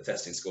you'll look at the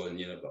testing score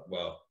and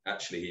well,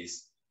 actually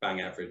he's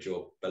bang average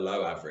or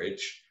below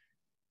average.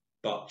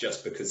 But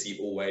just because he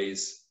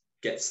always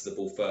gets to the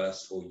ball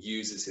first or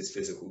uses his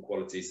physical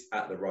qualities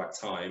at the right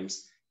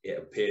times, it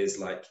appears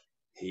like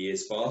he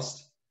is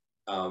fast.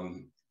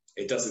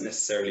 It doesn't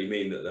necessarily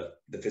mean that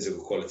the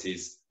physical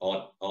qualities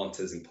aren't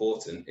as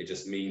important. It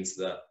just means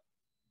that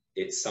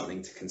it's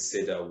something to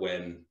consider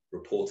when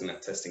reporting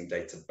that testing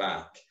data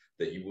back,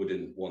 that you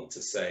wouldn't want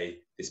to say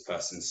this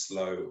person's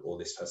slow or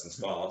this person's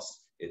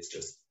fast. It's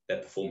just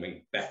they're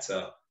performing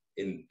better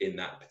in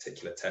that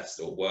particular test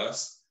or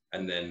worse.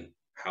 And then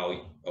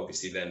how,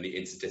 obviously, then the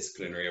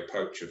interdisciplinary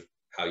approach of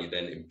how you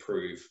then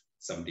improve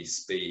somebody's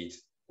speed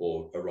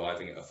or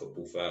arriving at a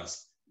football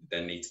first,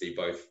 then need to be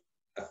both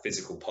a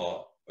physical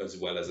part as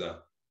well as a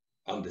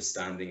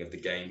understanding of the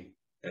game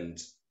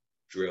and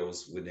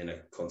drills within a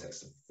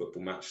context of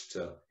football match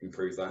to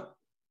improve that.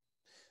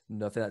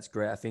 No, I think that's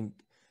great. I think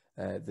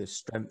the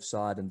strength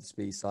side and the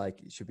speed side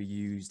should be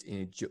used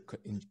in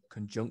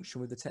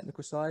conjunction with the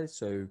technical side.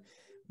 So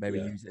maybe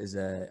use it as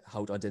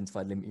how to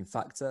identify a limiting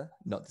factor,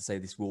 not to say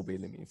this will be a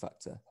limiting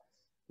factor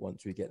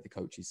once we get the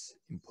coach's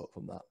input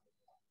from that.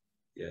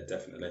 Yeah,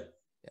 definitely.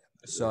 Yeah.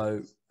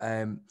 So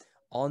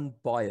on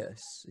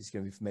bias, it's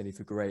going to be mainly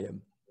for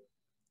Graham.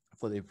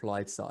 For the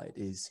applied side,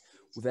 is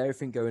with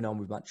everything going on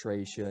with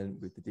maturation,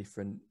 with the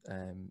different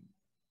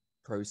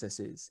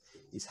processes,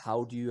 is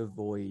how do you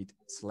avoid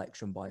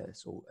selection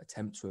bias or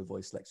attempt to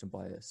avoid selection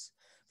bias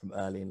from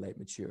early and late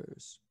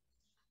maturers?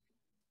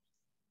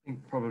 I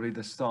think probably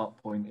the start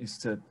point is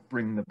to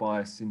bring the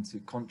bias into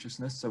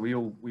consciousness. So we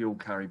all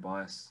carry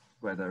bias,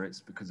 whether it's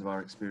because of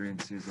our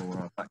experiences or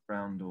our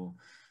background or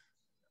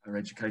our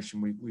education.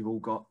 We've all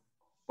got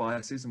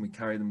biases and we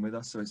carry them with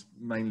us. So it's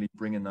mainly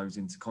bringing those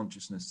into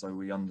consciousness so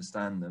we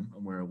understand them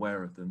and we're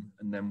aware of them,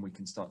 and then we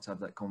can start to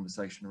have that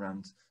conversation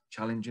around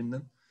challenging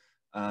them.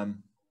 I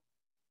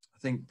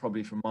think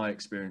probably from my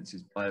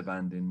experiences,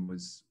 biobanding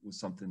was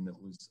something that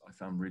I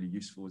found really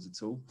useful as a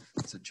tool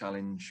to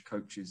challenge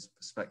coaches'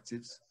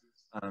 perspectives,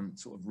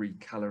 sort of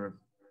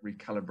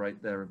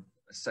recalibrate their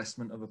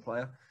assessment of a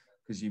player,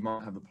 because you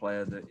might have a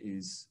player that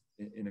is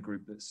in a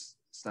group that's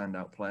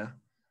standout player,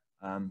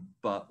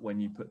 but when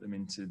you put them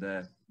into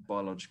their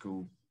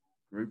biological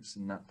groups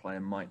and that player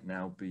might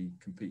now be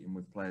competing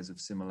with players of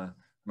similar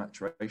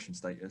maturation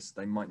status,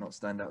 they might not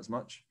stand out as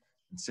much.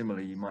 And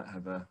similarly, you might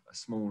have a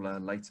smaller,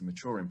 later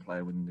maturing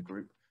player within the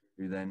group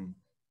who then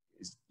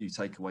you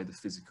take away the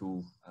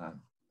physical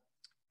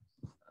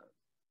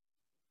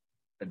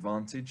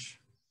advantage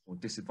or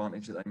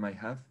disadvantage that they may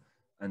have,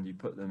 and you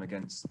put them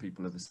against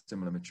people of a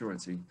similar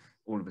maturity,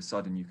 all of a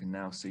sudden you can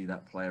now see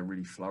that player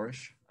really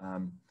flourish.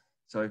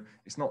 So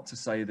it's not to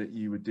say that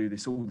you would do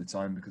this all the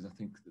time, because I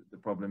think that the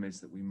problem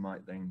is that we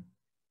might then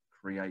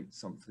create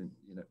something,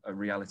 a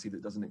reality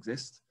that doesn't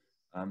exist.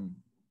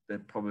 There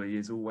probably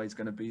is always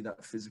going to be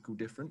that physical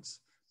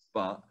difference,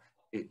 but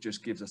it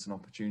just gives us an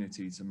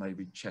opportunity to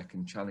maybe check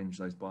and challenge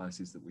those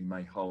biases that we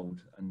may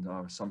hold and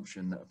our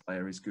assumption that a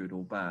player is good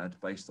or bad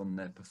based on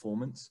their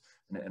performance.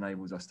 And it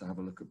enables us to have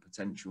a look at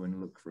potential and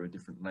look through a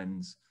different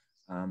lens.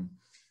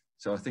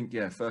 So I think,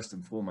 first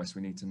and foremost,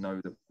 we need to know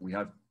that we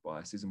have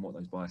biases and what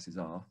those biases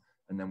are.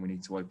 And then we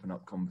need to open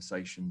up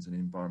conversations and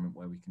an environment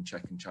where we can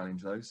check and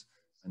challenge those.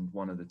 And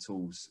one of the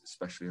tools,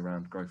 especially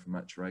around growth and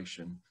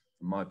maturation,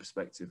 from my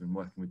perspective and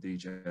working with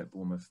DJ at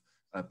Bournemouth,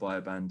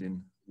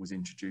 biobanding was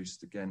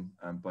introduced again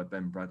by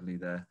Ben Bradley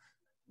there.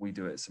 We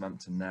do it at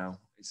Southampton now.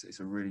 It's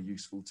a really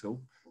useful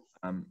tool.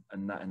 And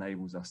that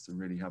enables us to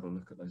really have a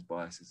look at those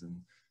biases and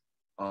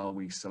are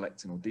we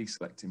selecting or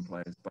deselecting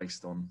players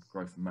based on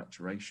growth and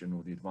maturation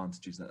or the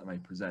advantages that they may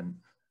present,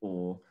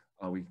 or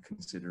are we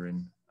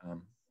considering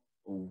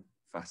all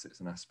facets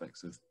and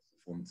aspects of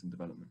performance and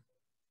development?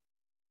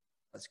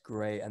 That's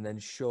great. And then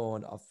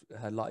Sean, I've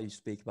heard a lot of you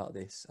speak about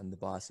this and the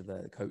bias of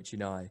the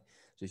coaching eye.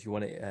 So if you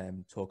want to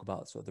talk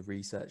about sort of the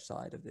research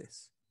side of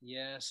this.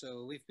 Yeah,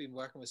 so we've been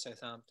working with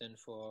Southampton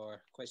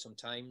for quite some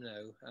time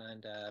now,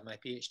 and my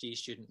PhD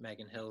student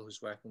Megan Hill,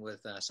 who's working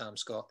with Sam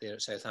Scott there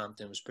at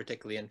Southampton, was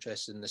particularly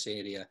interested in this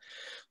area.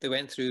 They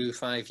went through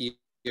 5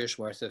 years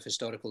worth of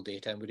historical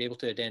data and were able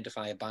to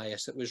identify a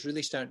bias that was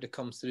really starting to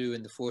come through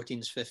in the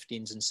 14s,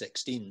 15s and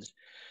 16s.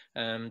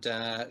 And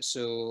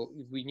so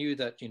we knew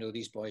that,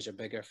 these boys are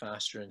bigger,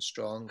 faster and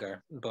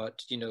stronger.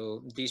 But,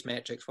 these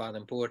metrics, while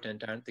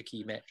important, aren't the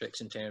key metrics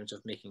in terms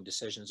of making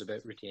decisions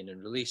about retain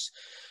and release.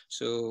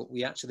 So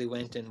we actually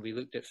went and we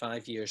looked at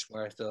 5 years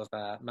worth of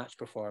match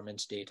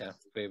performance data,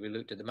 where we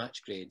looked at the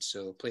match grades.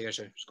 So players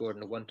are scored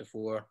on a 1 to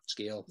 4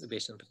 scale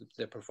based on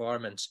their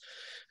performance.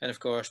 And of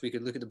course, we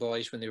could look at the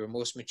boys when they were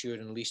most mature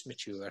and least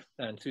mature.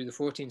 And through the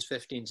 14s,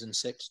 15s and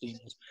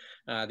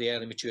 16s, the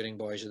early maturing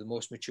boys, or the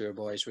most mature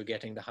boys, were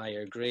getting the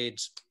higher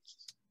grades.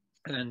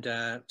 And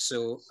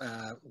so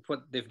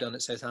what they've done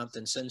at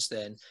Southampton since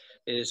then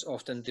is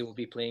often they will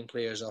be playing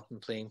players up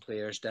and playing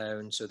players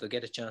down. So they'll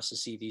get a chance to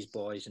see these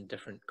boys in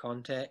different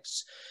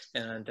contexts.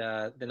 And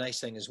the nice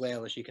thing as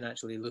well is you can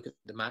actually look at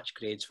the match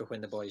grades for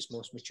when the boy is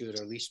most mature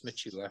or least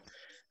mature.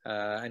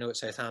 I know at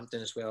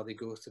Southampton as well, they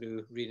go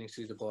through reading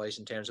through the boys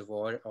in terms of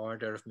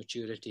order of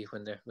maturity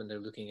when they're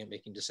looking at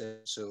making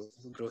decisions. So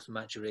growth and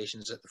maturation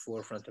is at the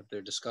forefront of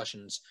their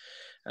discussions.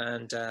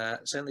 And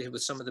certainly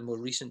with some of the more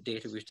recent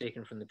data we've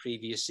taken from the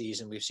previous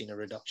season, we've seen a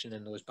reduction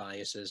in those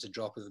biases, a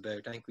drop of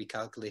about, I think we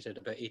calculated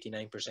about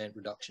 89%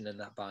 reduction in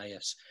that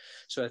bias.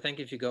 So I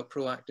think if you've got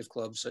proactive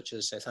clubs such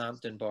as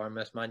Southampton,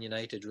 Bournemouth, Man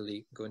United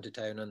really going to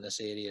town on this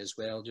area as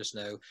well just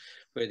now,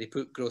 where they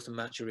put growth and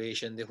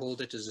maturation, they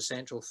hold it as a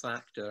central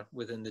factor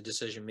within the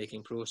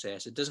decision-making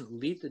process. It doesn't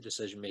lead the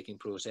decision-making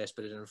process,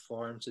 but it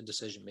informs the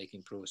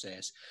decision-making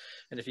process.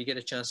 And if you get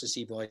a chance to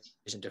see boys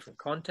in different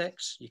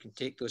contexts, you can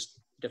take those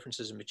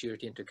differences in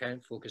maturity into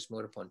account, focus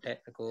more upon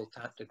technical,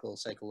 tactical,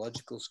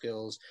 psychological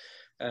skills,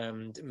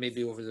 and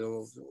maybe over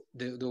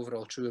the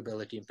overall true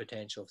ability and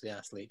potential of the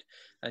athlete.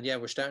 And yeah,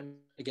 we're starting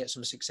to get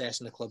some success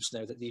in the clubs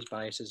now that these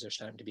biases are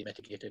starting to be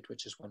mitigated,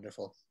 which is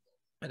wonderful.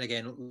 And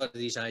again, a lot of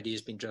these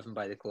ideas being driven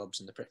by the clubs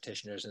and the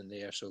practitioners in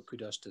there, so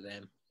kudos to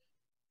them.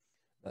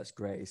 That's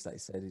great. It's like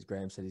as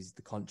Graham said, is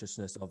the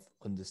consciousness of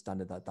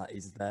understanding that that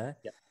is there,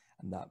 yep.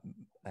 and that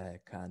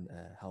can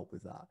help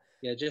with that.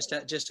 Yeah, just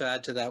to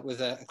add to that,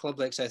 with a club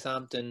like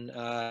Southampton,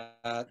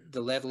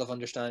 the level of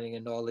understanding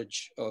and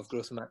knowledge of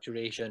growth and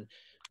maturation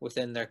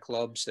within their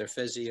clubs, their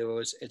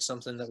physios, it's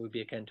something that would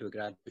be akin to a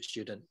graduate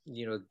student.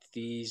 You know,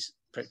 these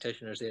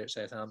practitioners there at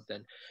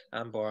Southampton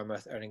and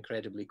Bournemouth are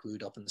incredibly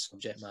clued up in the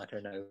subject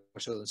matter now, more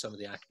so than some of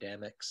the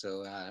academics.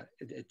 So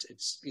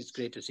it's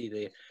great to see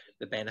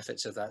the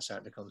benefits of that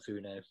starting to come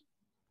through now.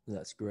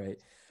 That's great.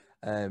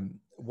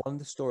 One of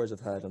the stories I've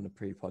heard on the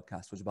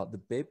pre-podcast was about the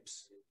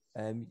bibs.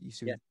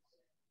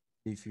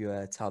 If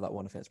you tell that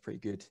one, I think that's pretty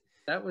good.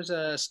 That was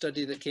a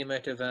study that came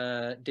out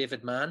of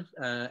David Mann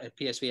at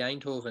PSV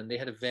Eindhoven. They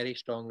had a very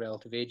strong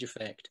relative age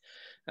effect.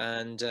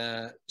 And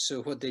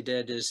so what they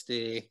did is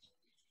they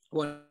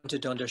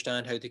wanted to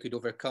understand how they could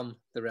overcome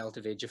the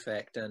relative age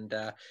effect. And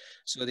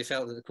so they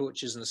felt that the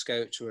coaches and the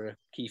scouts were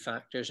key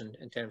factors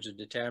in terms of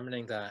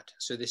determining that.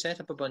 So they set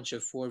up a bunch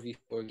of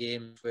 4v4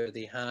 games where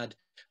they had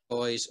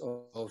boys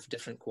of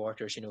different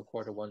quarters, you know,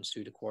 quarter ones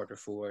through to quarter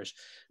fours.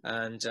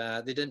 And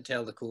they didn't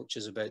tell the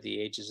coaches about the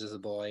ages of the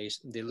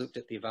boys. They looked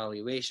at the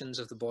evaluations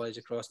of the boys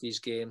across these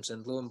games,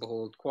 and lo and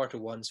behold, quarter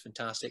ones,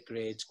 fantastic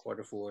grades,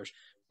 quarter fours,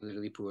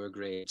 really poor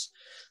grades.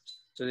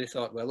 So they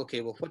thought, well, okay,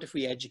 well, what if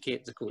we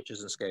educate the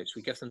coaches and scouts?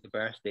 We give them the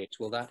birth dates.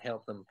 Will that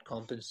help them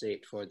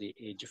compensate for the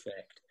age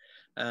effect?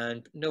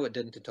 And no, it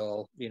didn't at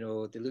all. You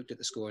know, they looked at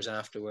the scores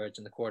afterwards,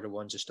 and the quarter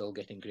ones are still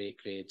getting great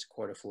grades.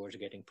 Quarter fours are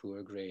getting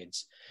poor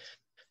grades.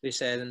 They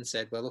said,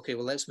 well, okay,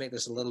 well, let's make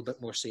this a little bit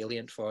more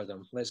salient for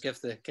them. Let's give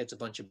the kids a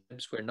bunch of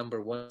bibs where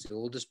number 1 is the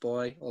oldest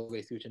boy, all the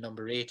way through to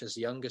number 8 is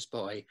the youngest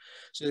boy.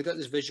 So they got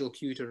this visual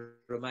cue to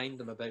remind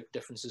them about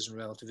differences in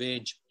relative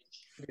age.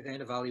 They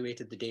then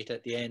evaluated the data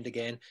at the end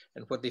again,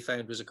 and what they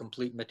found was a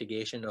complete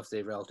mitigation of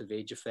the relative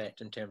age effect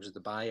in terms of the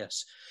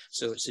bias.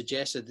 So it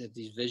suggested that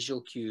these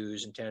visual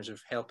cues in terms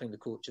of helping the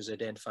coaches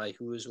identify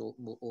who is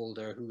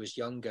older, who is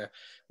younger,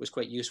 was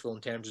quite useful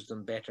in terms of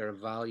them better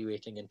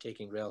evaluating and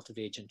taking relative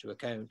age into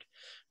account.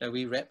 Now,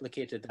 we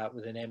replicated that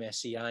with an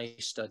MSCI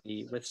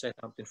study with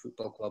Southampton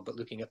Football Club, but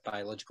looking at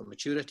biological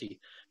maturity.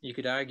 You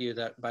could argue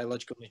that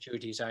biological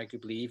maturity is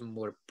arguably even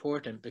more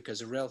important because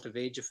the relative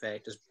age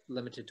effect is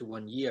limited to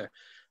 1 year.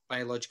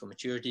 Biological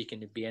maturity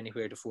can be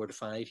anywhere to 4 to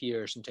 5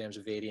 years in terms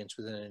of variance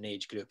within an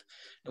age group.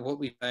 And what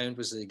we found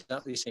was that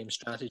exactly the same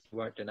strategy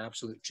worked an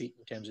absolute treat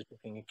in terms of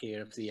taking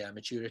care of the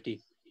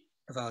maturity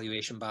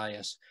evaluation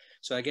bias.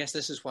 So I guess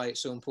this is why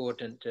it's so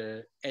important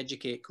to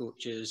educate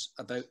coaches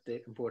about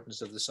the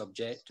importance of the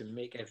subject, to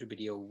make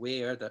everybody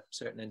aware that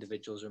certain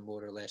individuals are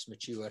more or less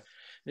mature.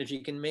 And if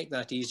you can make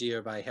that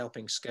easier by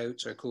helping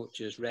scouts or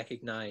coaches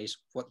recognize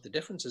what the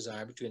differences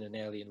are between an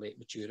early and late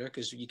maturer,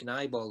 because you can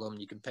eyeball them,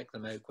 you can pick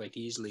them out quite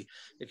easily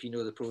if you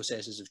know the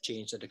processes of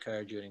change that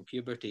occur during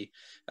puberty,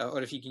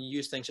 or if you can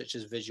use things such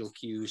as visual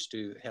cues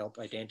to help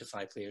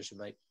identify players who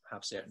might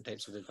have certain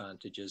types of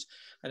advantages.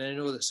 And I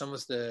know that some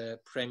of the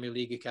Premier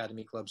League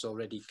academy clubs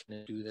already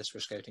can do this for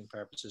scouting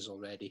purposes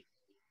already.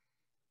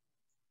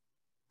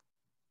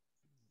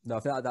 No, I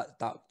think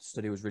that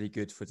study was really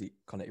good for the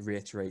kind of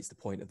reiterates the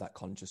point of that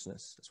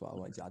consciousness. That's why I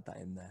wanted to add that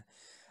in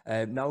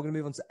there. Now we're going to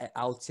move on to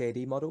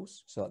LTAD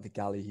models, so like the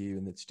Gallagher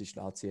and the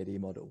traditional LTAD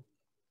model,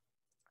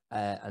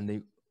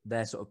 and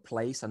their sort of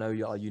place. I know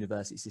our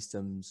university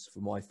systems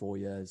for my 4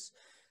 years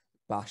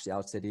bash the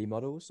LTAD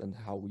models and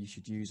how you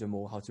should use them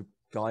or how to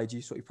guide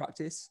you sort of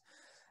practice.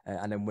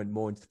 And then when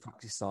more into the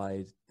practice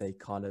side, they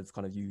kind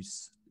of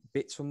use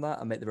bits from that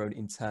and make their own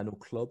internal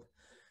club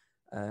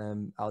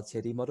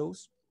LTAD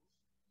models.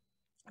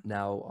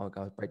 Now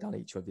I'll break down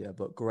each of you,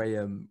 but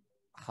Graham,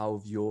 how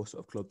have your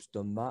sort of clubs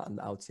done that and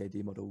the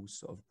LTAD models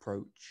sort of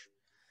approach?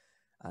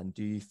 And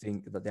do you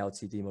think that the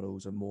LTAD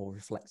models are more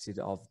reflected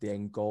of the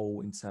end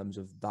goal in terms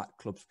of that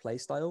club's play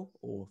style,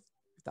 or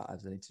if that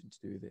has anything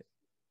to do with it.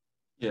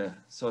 Yeah,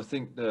 so I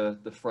think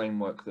the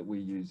framework that we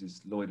use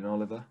is Lloyd and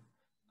Oliver,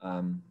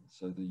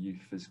 so the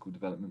youth physical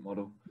development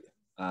model.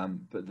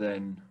 But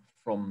then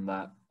from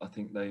that, I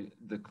think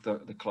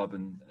the club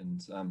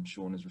and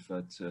Sean has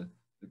referred to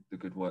the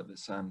good work that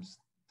Sam's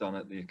done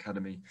at the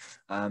academy.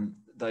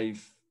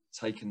 They've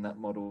taken that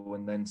model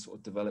and then sort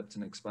of developed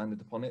and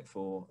expanded upon it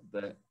for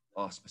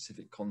our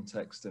specific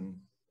context and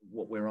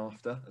what we're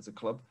after as a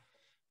club.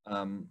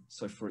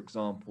 So, for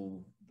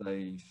example,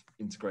 they've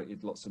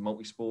integrated lots of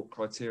multi-sport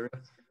criteria,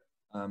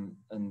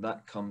 and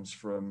that comes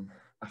from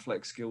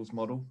athletic skills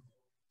model.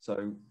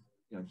 So,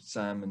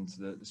 Sam and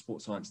the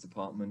sports science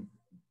department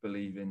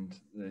believe in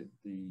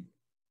the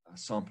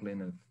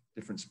sampling of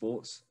different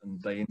sports, and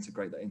they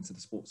integrate that into the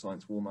sports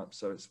science warm-up.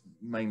 So it's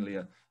mainly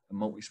a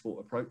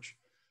multi-sport approach.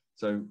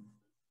 So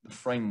the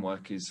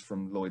framework is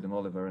from Lloyd and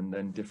Oliver, and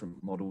then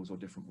different models or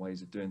different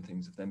ways of doing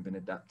things have then been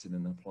adapted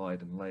and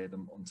applied and layered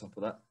them on top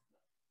of that.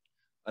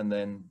 And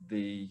then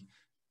the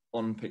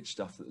on-pitch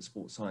stuff that the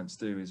sports science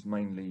do is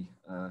mainly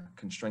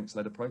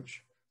constraints-led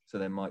approach. So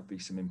there might be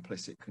some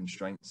implicit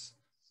constraints.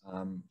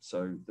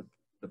 So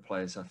the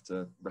players have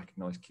to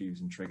recognize cues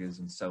and triggers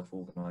and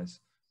self-organize,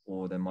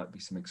 or there might be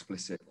some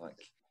explicit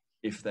like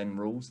if-then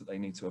rules that they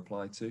need to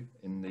apply to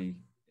in the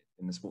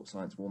sports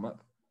science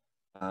warm-up.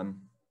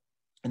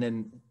 And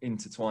then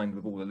intertwined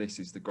with all of this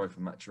is the growth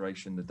and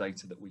maturation, the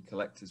data that we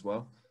collect as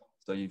well.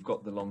 So you've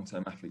got the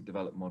long-term athlete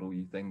development model.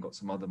 You've then got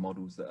some other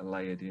models that are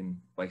layered in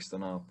based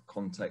on our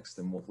context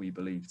and what we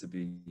believe to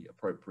be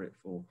appropriate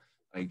for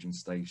age and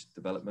stage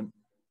development.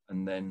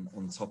 And then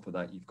on top of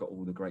that, you've got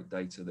all the great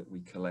data that we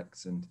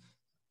collect. And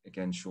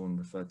again, Sean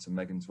referred to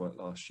Megan's work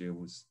last year.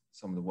 Was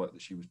some of the work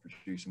that she was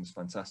producing was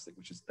fantastic,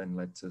 which has then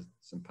led to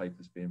some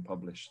papers being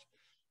published.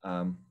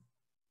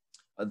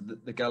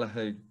 The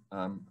Gallagher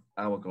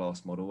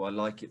hourglass model, I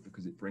like it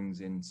because it brings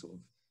in sort of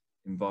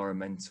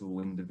environmental,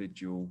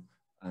 individual,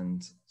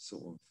 and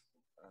sort of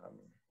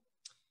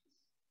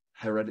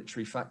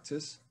hereditary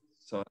factors.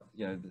 So,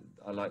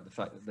 I like the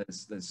fact that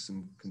there's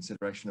some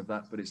consideration of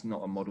that, but it's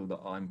not a model that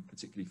I'm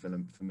particularly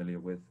familiar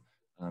with.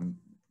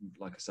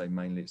 Like I say,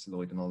 mainly it's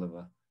Lloyd and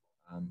Oliver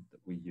that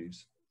we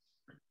use.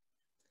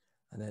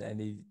 And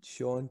then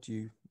Sean,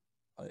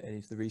 any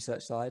of the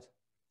research side?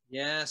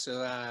 Yeah,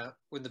 so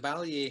when the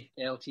Ballier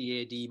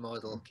LTAD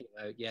model came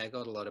out, I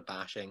got a lot of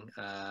bashing.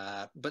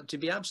 But to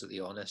be absolutely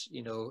honest,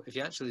 if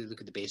you actually look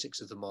at the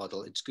basics of the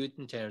model, it's good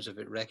in terms of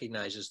it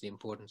recognizes the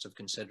importance of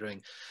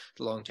considering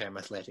long-term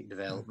athletic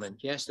development.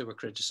 Yes, there were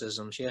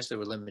criticisms. Yes, there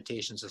were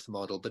limitations of the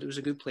model, but it was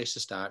a good place to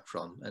start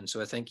from. And so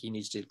I think he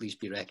needs to at least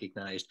be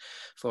recognized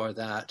for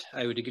that.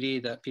 I would agree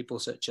that people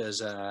such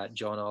as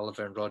John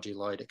Oliver and Roger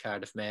Lloyd at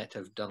Cardiff Met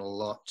have done a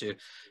lot to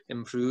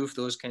improve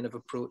those kind of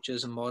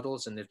approaches and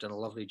models, and they've done a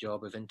lovely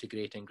job of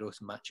integrating growth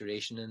and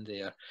maturation in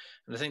there.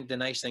 And I think the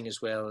nice thing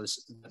as well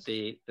is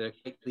that they're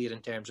quite clear in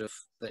terms of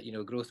that,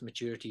 growth and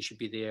maturity should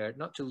be there,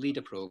 not to lead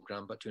a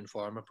program, but to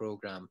inform a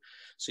program.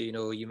 So,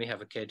 you may have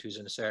a kid who's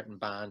in a certain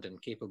band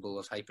and capable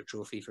of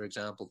hypertrophy, for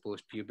example,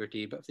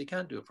 post-puberty, but if they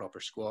can't do a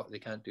proper squat, they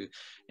can't do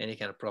any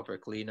kind of proper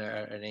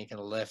cleaner or any kind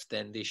of lift,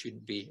 then they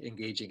shouldn't be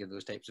engaging in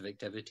those types of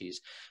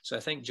activities. So I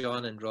think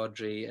John and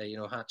Rodri,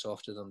 hats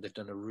off to them. They've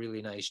done a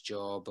really nice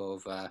job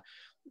of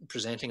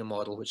presenting a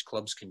model which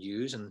clubs can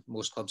use, and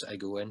most clubs that I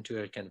go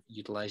into are kind of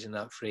utilizing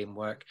that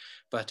framework,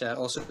 but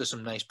also there's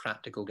some nice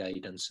practical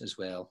guidance as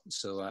well.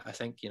 So I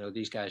think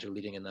these guys are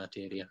leading in that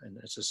area, and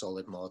it's a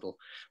solid model.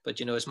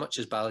 But as much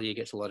as Ballier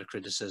gets a lot of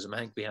criticism, I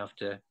think we have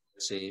to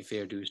say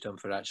fair dues to him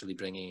for actually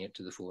bringing it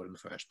to the fore in the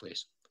first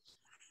place.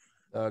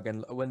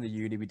 Again, when the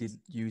uni, we did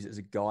use it as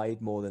a guide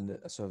more than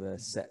a sort of a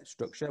set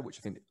structure, which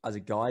I think as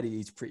a guide it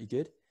is pretty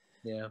good.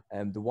 Yeah.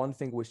 The one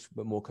thing which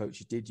more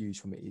coaches did use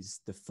from it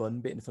is the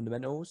fun bit in the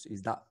fundamentals,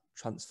 is that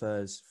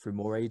transfers through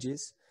more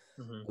ages.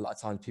 Mm-hmm. A lot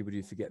of times people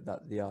do forget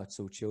that they are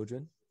still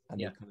children, and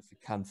they kind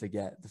of can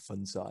forget the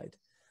fun side.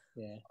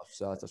 Yeah.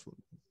 So that's what.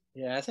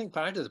 Yeah, I think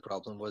part of the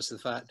problem was the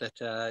fact that,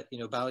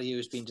 Ballier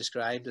has been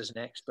described as an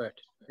expert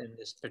in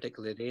this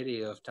particular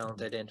area of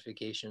talent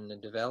identification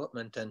and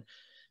development. And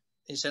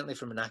certainly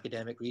from an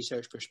academic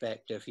research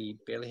perspective, he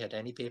barely had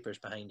any papers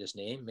behind his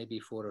name, maybe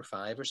 4 or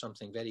 5 or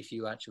something, very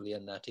few actually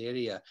in that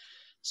area.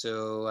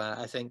 So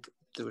I think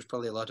there was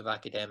probably a lot of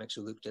academics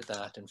who looked at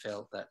that and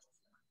felt that,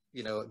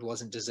 it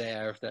wasn't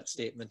deserved, that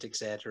statement,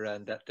 etc.,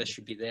 and that this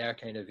should be their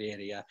kind of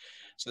area.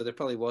 So there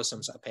probably was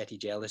some sort of petty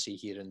jealousy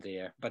here and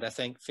there. But I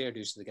think fair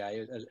dues to the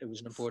guy, it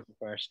was an important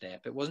first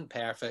step. It wasn't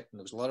perfect, and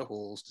there was a lot of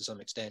holes to some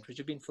extent, which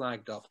have been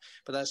flagged up.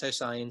 But that's how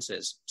science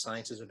is.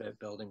 Science is about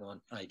building on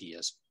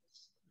ideas.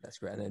 That's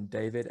great. And then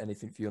David,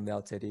 anything for you on the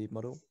LTD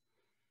model?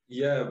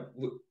 Yeah,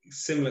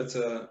 similar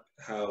to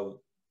how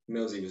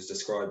Millsy was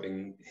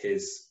describing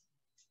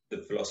the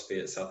philosophy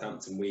at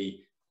Southampton,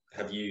 we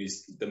have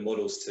used the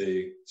models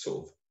to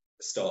sort of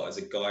start as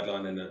a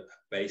guideline and a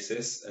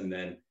basis, and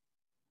then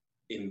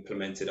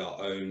implemented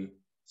our own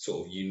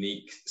sort of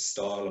unique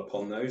style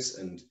upon those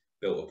and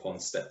built upon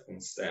step on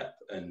step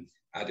and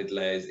added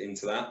layers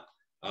into that.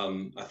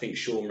 I think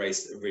Sean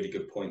raised a really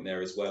good point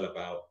there as well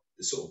about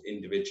the sort of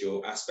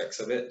individual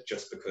aspects of it.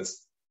 Just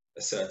because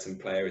a certain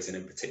player is in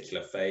a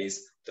particular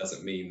phase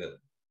doesn't mean that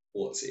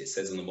what it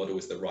says on the model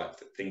is the right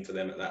thing for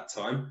them at that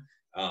time.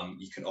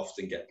 You can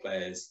often get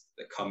players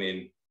that come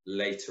in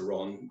later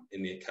on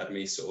in the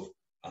academy, sort of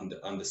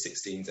under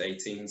 16s,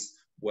 18s,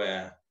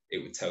 where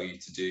it would tell you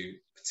to do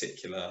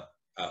particular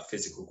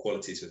physical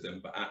qualities with them,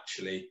 but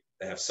actually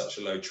they have such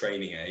a low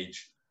training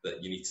age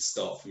that you need to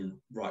start from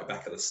right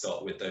back at the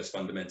start with those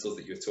fundamentals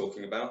that you were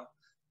talking about.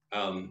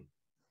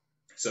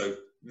 So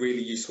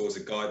really useful as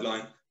a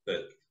guideline,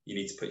 but you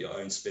need to put your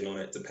own spin on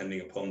it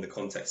depending upon the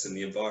context and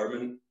the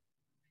environment.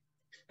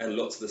 And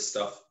lots of the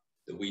stuff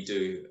that we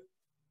do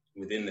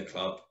within the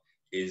club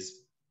is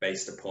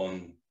based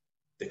upon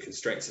the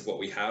constraints of what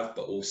we have,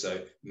 but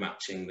also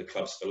matching the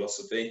club's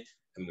philosophy.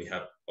 And we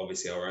have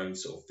obviously our own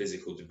sort of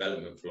physical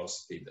development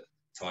philosophy that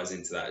ties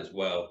into that as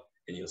well.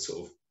 And you're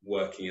sort of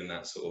working in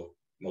that sort of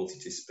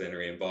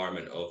multidisciplinary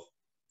environment of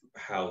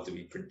how do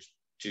we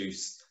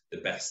produce the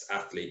best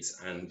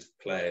athletes and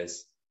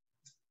players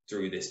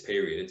through this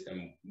period,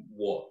 and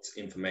what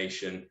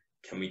information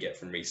can we get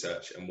from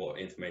research and what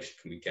information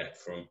can we get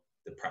from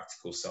the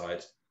practical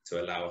side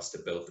to allow us to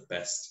build the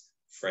best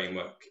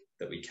framework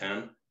that we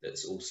can,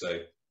 that's also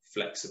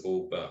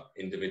flexible but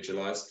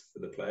individualized for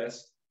the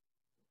players.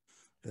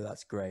 Yeah,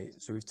 that's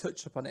great. So we've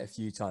touched upon it a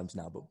few times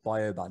now, but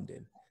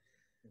biobanding.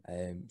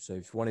 So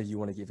if one of you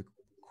want to give a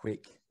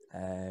quick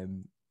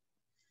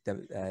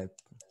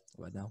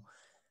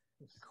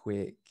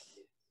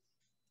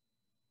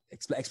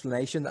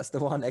explanation, that's the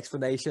one,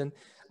 explanation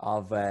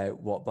of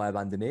what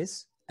biobanding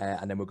is,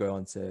 and then we'll go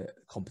on to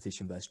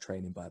competition versus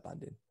training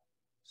biobanding.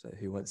 So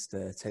who wants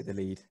to take the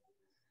lead?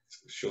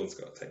 Sean's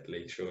got to take the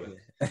lead, surely.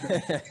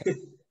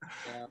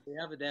 Yeah, we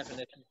have a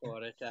definition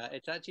for it.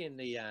 It's actually in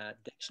the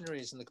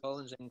dictionaries, in the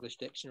Collins English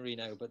Dictionary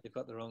now, but they've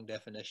got the wrong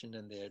definition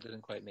in there. It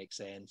doesn't quite make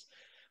sense.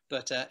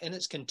 But in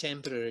its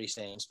contemporary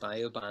sense,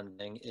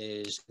 biobanding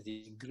is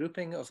the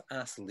grouping of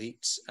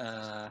athletes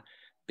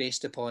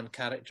based upon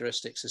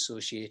characteristics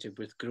associated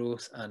with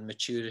growth and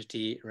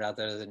maturity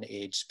rather than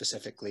age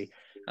specifically,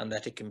 and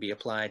that it can be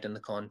applied in the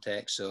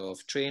context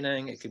of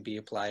training, it could be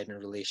applied in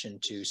relation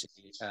to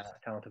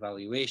talent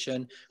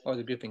evaluation, or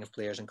the grouping of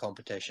players in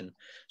competition.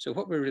 So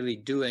what we're really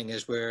doing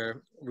is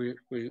we're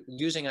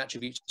using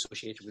attributes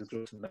associated with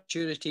growth and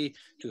maturity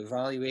to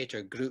evaluate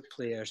or group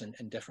players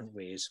in different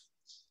ways.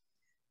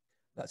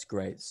 That's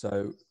great.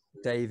 So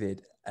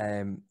David,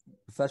 the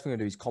first thing we're going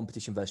to do is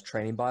competition versus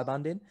training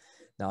biobanding.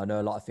 Now, I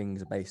know a lot of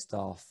things are based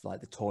off like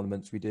the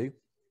tournaments we do.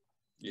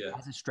 Yeah.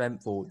 As a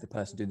strength, or the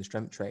person doing the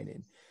strength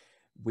training,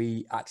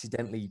 we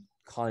accidentally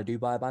kind of do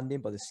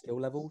biobanding by the skill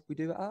level we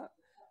do it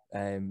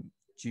at.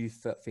 Do you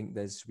think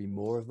there should be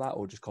more of that,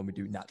 or just can we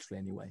do it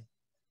naturally anyway?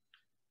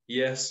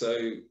 Yeah,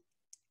 so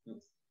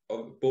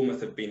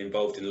Bournemouth have been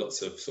involved in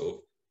lots of sort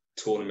of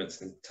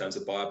tournaments in terms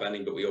of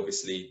biobanding, but we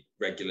obviously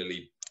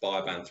regularly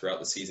bioband throughout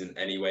the season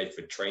anyway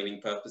for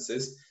training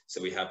purposes.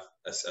 So we have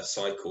a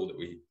cycle that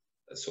we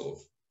sort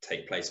of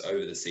take place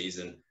over the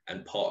season,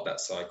 and part of that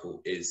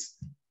cycle is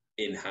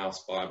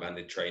in-house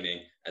biobanded training,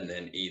 and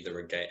then either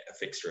a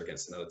fixture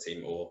against another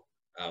team, or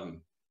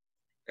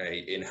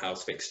a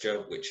in-house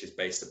fixture, which is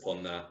based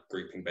upon that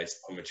grouping based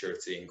upon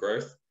maturity and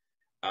growth.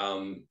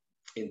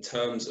 In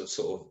terms of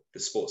sort of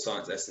the sports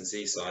science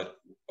S&C side,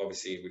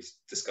 obviously we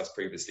discussed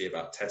previously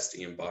about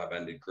testing in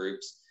biobanded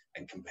groups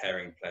and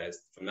comparing players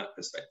from that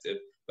perspective.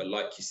 But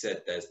like you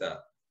said, there's that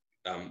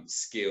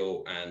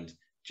skill and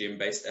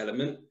gym-based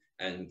element.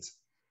 And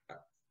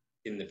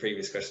in the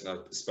previous question, I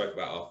spoke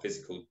about our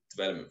physical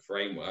development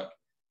framework.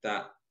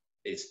 That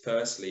is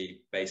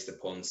firstly based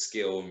upon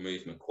skill and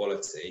movement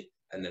quality.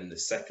 And then the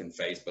second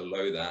phase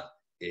below that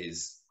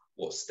is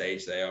what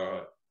stage they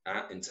are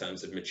at in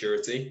terms of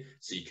maturity.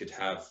 So you could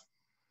have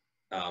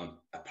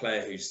a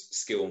player whose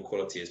skill and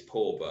quality is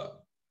poor,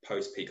 but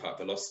post-peak height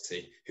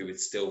velocity, who would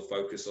still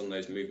focus on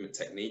those movement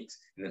techniques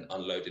in an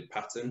unloaded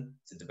pattern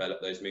to develop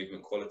those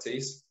movement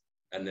qualities.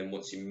 And then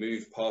once you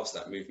move past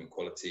that movement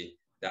quality,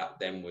 that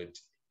then would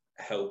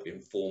help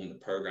inform the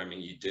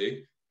programming you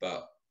do.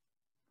 But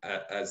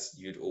as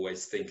you'd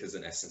always think as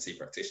an S&C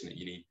practitioner,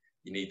 you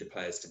need the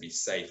players to be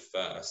safe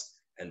first,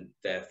 and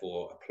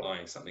therefore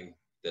applying something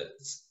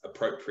that's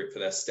appropriate for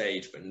their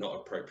stage but not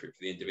appropriate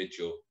for the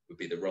individual would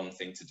be the wrong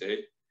thing to do.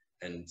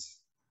 And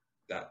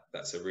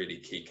that's a really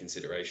key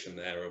consideration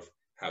there of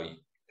how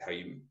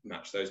you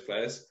match those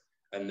players.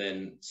 And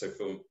then so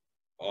for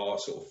our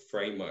sort of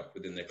framework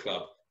within the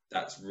club,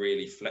 that's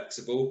really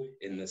flexible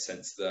in the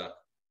sense that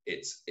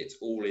it's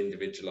all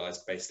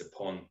individualized based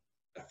upon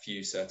a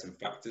few certain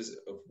factors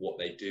of what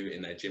they do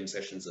in their gym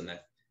sessions and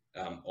their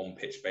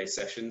on-pitch based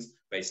sessions,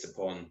 based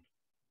upon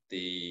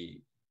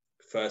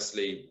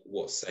firstly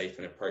what's safe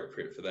and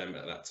appropriate for them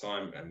at that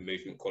time and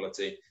movement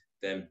quality,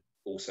 then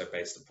also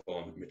based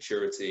upon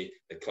maturity,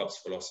 the club's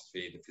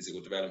philosophy, the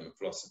physical development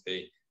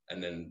philosophy,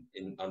 and then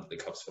under the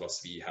club's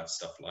philosophy you have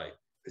stuff like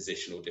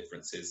positional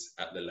differences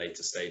at the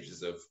later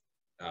stages of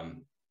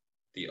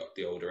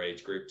the older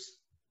age groups.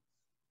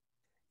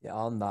 Yeah,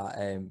 on that,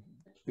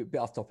 bit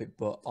off topic,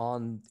 but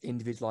on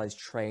individualized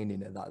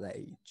training at that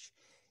age,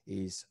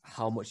 is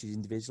how much is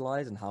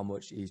individualized and how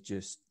much is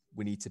just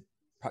we need to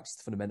practice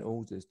the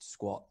fundamentals, the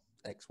squat,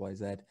 X, Y,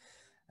 Z,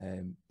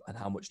 and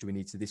how much do we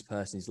need to, this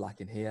person is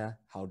lacking here,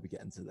 how do we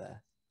get into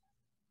there?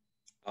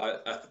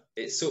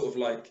 It's sort of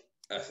like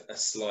a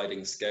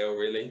sliding scale,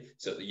 really.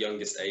 So at the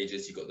youngest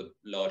ages, you've got the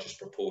largest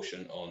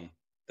proportion on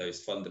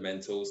those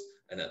fundamentals,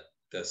 and at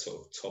the sort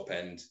of top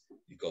end,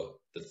 you've got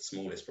the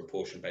smallest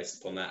proportion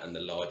based upon that, and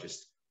the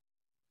largest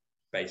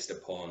based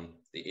upon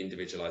the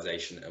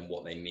individualization and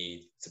what they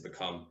need to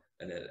become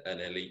an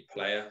elite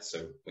player.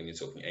 So when you're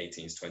talking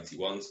 18s,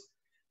 21s,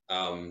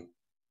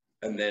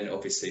 and then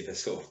obviously the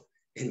sort of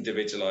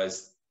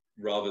individualized,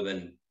 rather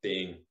than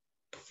being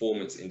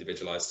performance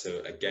individualized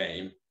to a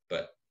game,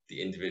 but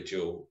the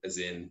individual as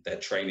in their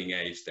training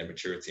age, their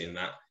maturity in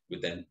that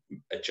would then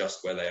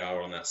adjust where they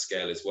are on that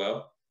scale as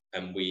well.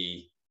 And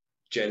we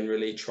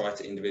generally try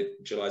to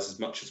individualize as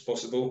much as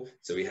possible.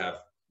 So we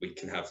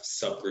can have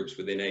subgroups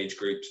within age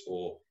groups,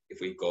 or if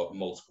we've got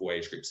multiple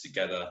age groups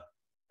together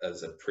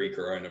as a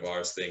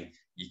pre-coronavirus thing,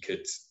 you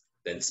could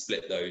then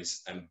split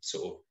those and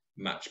sort of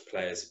match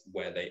players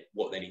what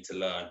they need to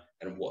learn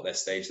and what their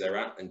stage they're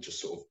at, and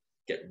just sort of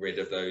get rid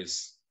of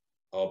those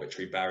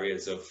arbitrary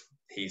barriers of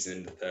he's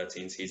in the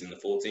 13s, he's in the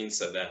 14s,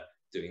 so they're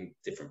doing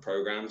different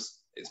programs.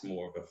 It's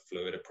more of a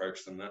fluid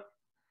approach than that.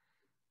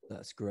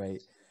 That's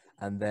great.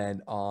 And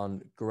then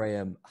on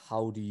Graham,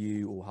 how would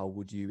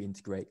you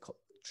integrate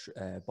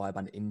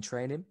bioband in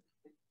training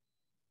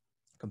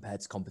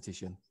compared to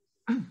competition?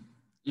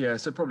 Yeah,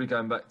 so probably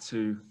going back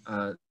to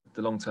the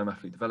long-term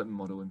athlete development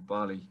model in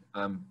Bali,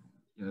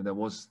 there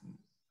was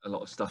a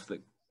lot of stuff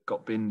that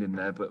got binned in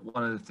there, but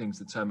one of the things,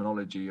 the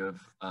terminology of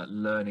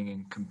learning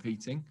and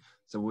competing.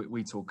 So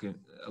we talk,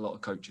 a lot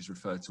of coaches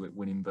refer to it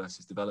winning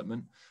versus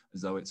development,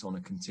 as though it's on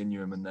a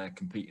continuum and they're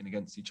competing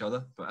against each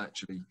other. But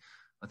actually,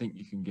 I think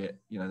you can get,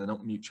 they're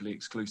not mutually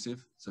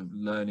exclusive. So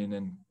learning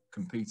and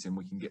competing,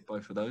 we can get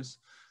both of those.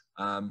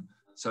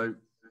 So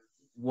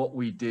what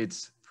we did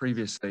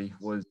previously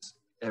was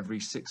every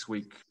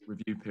 6-week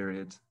review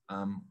period,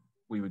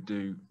 we would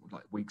do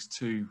like weeks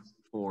 2,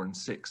 4, and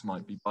 6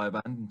 might be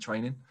bioband and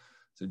training.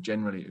 So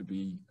generally it would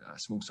be a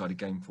small-sided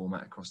game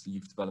format across the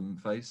youth development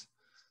phase.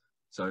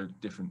 So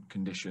different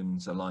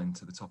conditions aligned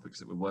to the topics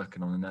that we're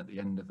working on. And at the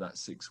end of that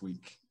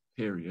 6-week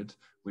period,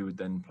 we would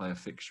then play a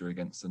fixture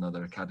against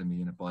another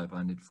academy in a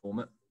biobanded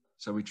format.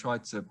 So we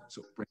tried to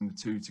sort of bring the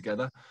two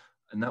together.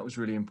 And that was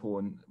really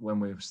important when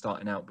we were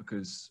starting out,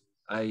 because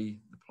the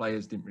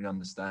players didn't really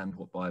understand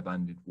what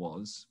biobanded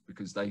was,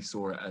 because they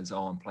saw it as,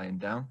 I'm playing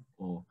down,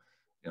 or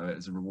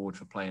as a reward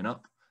for playing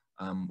up.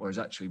 Whereas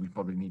actually we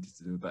probably needed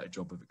to do a better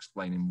job of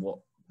explaining what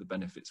the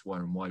benefits were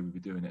and why we were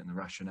doing it and the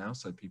rationale,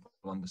 so people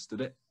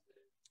understood it.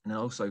 And then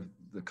also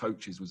the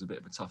coaches was a bit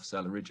of a tough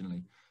sell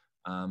originally.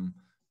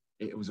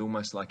 It was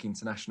almost like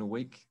international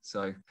week.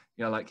 So,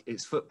 like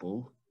it's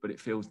football, but it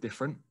feels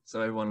different.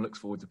 So everyone looks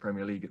forward to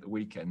Premier League at the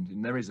weekend,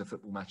 and there is a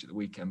football match at the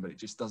weekend, but it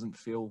just doesn't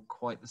feel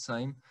quite the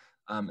same.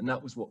 And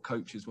that was what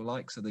coaches were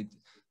like. So they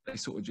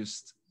sort of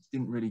just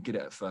didn't really get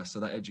it at first. So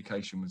that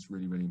education was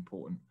really, really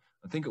important.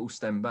 I think it all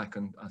stemmed back,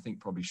 and I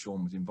think probably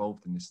Sean was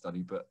involved in this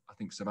study, but I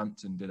think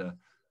Southampton did a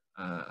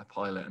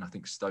pilot, and I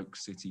think Stoke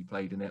City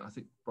played in it. I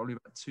think probably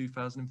about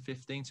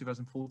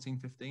 2014,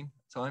 15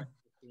 time.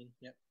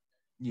 Yep.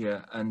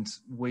 Yeah, and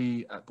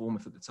we at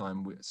Bournemouth at the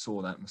time, we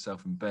saw that,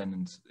 myself and Ben,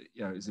 and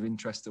it was of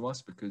interest to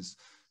us because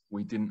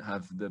we didn't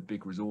have the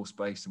big resource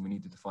base and we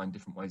needed to find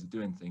different ways of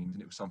doing things,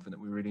 and it was something that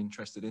we were really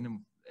interested in,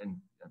 and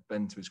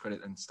Ben, to his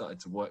credit, then started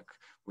to work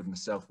with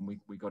myself, and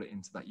we got it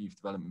into that youth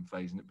development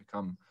phase, and it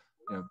become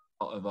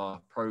part of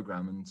our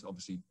program, and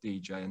obviously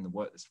DJ and the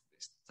work that's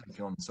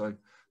taken on. So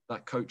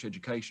that coach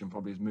education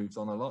probably has moved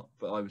on a lot,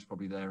 but I was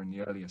probably there in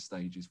the earlier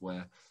stages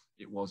where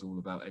it was all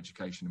about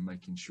education and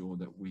making sure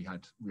that we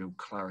had real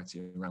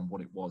clarity around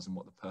what it was and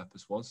what the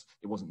purpose was.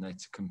 It wasn't there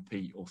to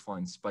compete or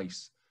find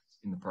space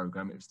in the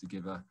program. It was to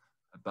give a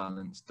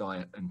balanced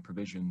diet and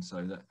provision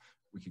so that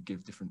we could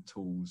give different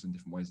tools and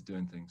different ways of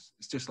doing things.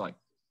 It's just like,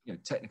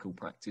 technical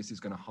practice is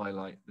going to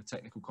highlight the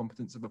technical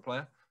competence of a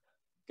player.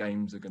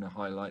 Games are going to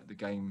highlight the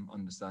game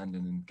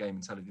understanding and game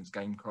intelligence,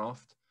 game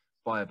craft.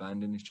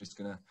 Biobanding is just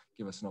going to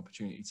give us an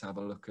opportunity to have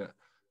a look at,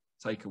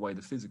 take away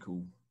the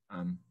physical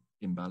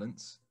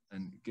imbalance,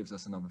 and it gives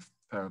us another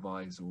pair of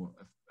eyes or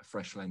a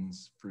fresh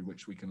lens through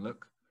which we can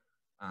look.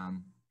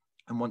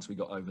 And once we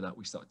got over that,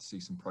 we started to see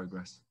some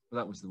progress. But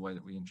that was the way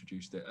that we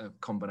introduced it, a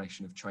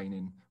combination of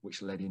training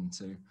which led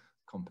into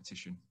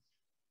competition.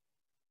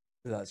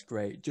 That's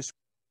great. Just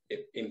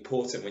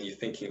important when you're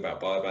thinking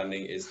about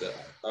biobanding is that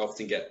I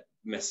often get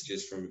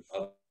messages from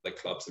other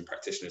clubs and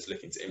practitioners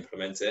looking to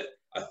implement it.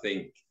 I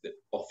think that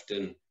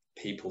often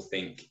people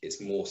think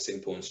it's more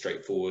simple and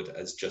straightforward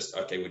as just,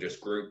 okay, we'll just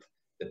group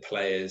the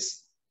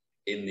players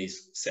in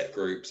these set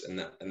groups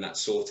and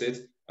that's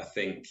sorted. I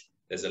think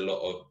there's a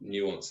lot of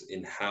nuance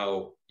in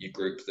how you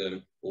group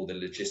them, all the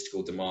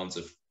logistical demands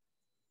of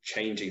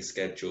changing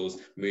schedules,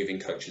 moving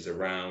coaches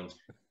around.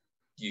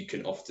 You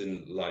can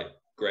often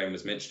Graham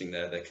was mentioning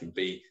there can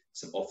be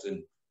some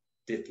often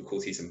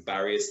difficulties and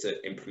barriers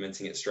to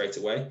implementing it straight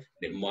away. And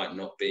it might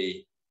not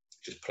be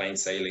just plain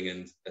sailing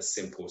and as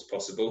simple as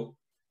possible.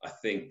 I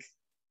think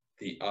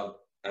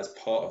as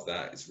part of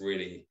that, it's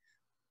really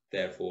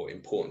therefore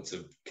important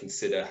to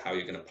consider how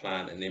you're going to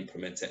plan and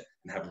implement it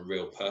and have a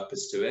real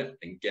purpose to it,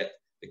 and get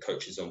the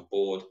coaches on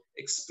board,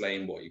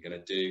 explain what you're going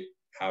to do,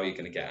 how you're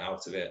going to get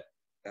out of it,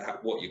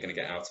 what you're going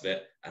to get out of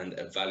it, and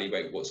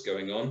evaluate what's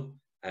going on.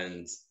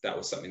 And that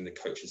was something the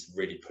coaches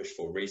really pushed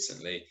for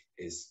recently,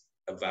 is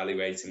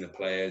evaluating the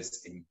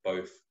players in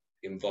both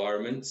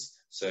environments.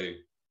 So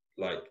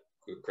like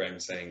Graham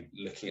was saying,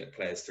 looking at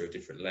players through a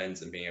different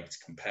lens and being able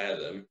to compare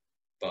them,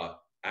 but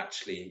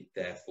actually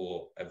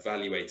therefore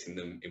evaluating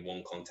them in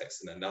one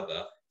context and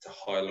another to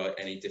highlight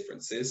any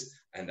differences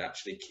and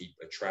actually keep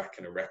a track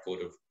and a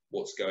record of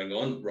what's going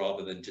on,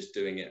 rather than just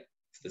doing it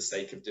for the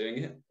sake of doing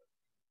it.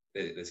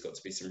 There's got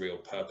to be some real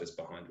purpose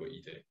behind what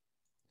you do.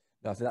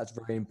 I think that's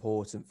very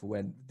important for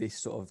when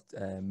this sort of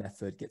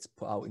method gets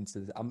put out into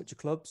the amateur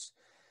clubs.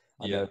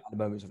 I know at the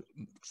moment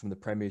some of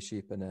the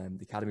Premiership and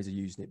the academies are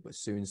using it, but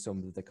soon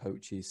some of the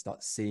coaches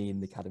start seeing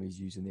the academies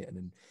using it and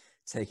then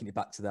taking it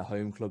back to their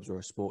home clubs, or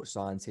a sports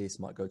scientist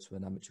might go to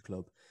an amateur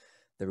club.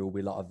 There will be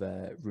a lot of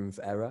room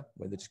for error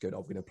when they're just going,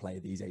 we're going to play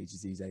these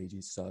ages.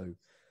 So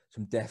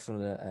some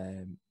definite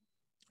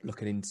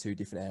looking into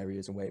different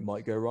areas and where it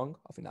might go wrong.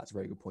 I think that's a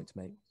very good point to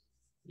make.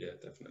 Yeah,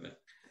 definitely.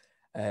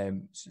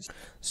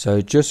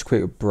 So just a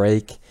quick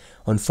break.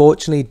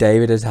 Unfortunately,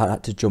 David has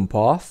had to jump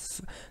off.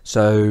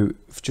 So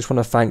just want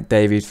to thank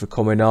David for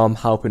coming on,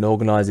 helping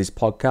organise this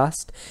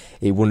podcast.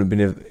 It wouldn't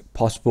have been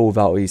possible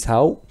without his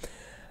help.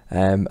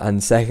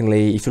 And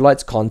secondly, if you'd like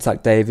to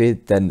contact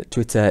David, then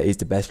Twitter is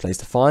the best place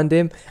to find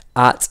him,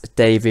 at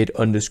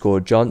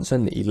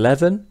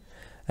David_Johnson11.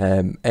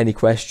 Any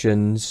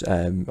questions,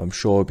 I'm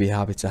sure he'll be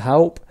happy to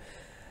help.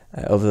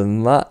 Other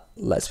than that,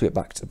 let's get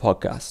back to the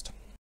podcast.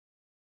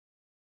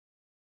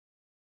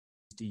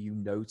 Do you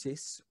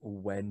notice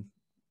when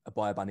a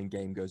biobanding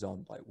game goes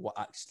on, like what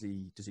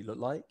actually does it look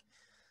like?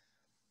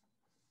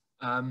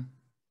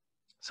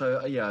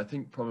 So I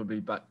think probably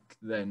back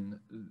then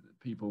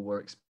people were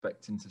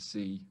expecting to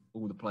see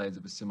all the players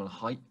of a similar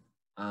height,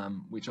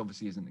 which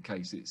obviously isn't the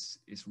case.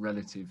 It's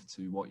relative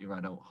to what your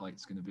adult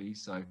height's going to be.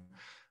 So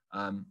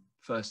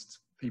first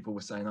people were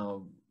saying,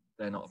 oh,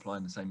 they're not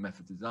applying the same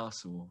method as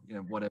us, or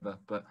whatever.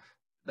 But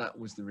that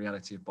was the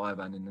reality of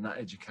biobanding, and that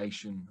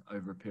education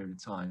over a period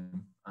of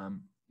time.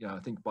 I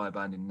think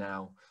biobanding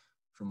now,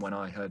 from when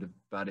I heard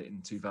about it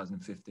in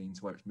 2015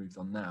 to where it's moved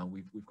on now,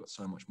 we've got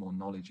so much more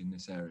knowledge in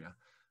this area.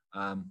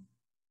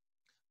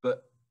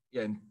 But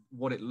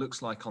what it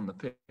looks like on the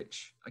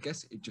pitch, I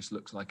guess it just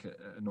looks like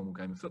a normal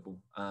game of football.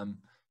 It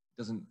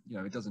doesn't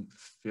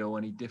feel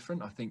any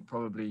different. I think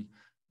probably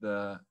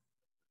the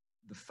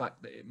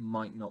fact that it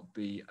might not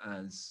be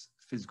as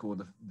physical,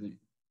 the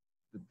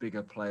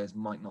bigger players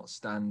might not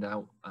stand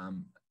out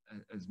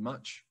as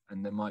much,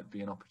 and there might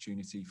be an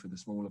opportunity for the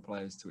smaller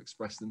players to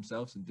express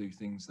themselves and do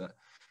things that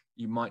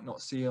you might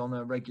not see on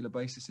a regular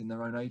basis in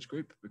their own age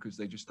group, because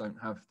they just don't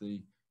have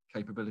the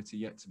capability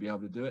yet to be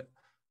able to do it.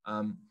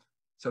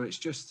 So it's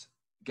just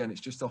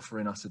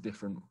offering us a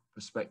different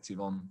perspective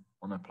on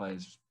a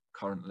player's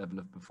current level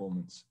of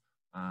performance.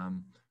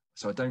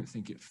 So I don't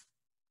think it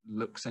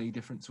looks any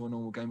different to a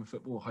normal game of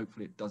football.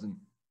 Hopefully it doesn't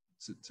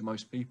to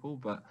most people,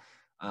 but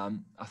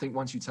I think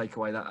once you take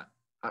away that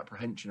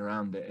apprehension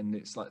around it, and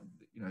it's like,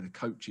 the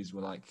coaches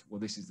were like, well,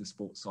 this is the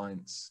sports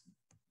science,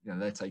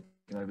 they're taking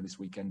over this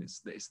weekend.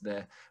 It's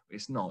there.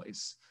 It's not.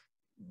 It's,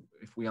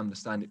 if we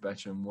understand it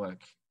better and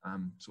work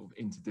sort of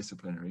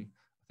interdisciplinary,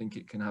 I think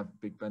it can have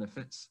big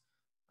benefits.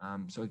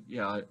 To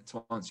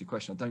answer your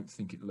question, I don't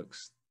think it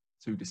looks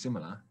too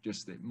dissimilar.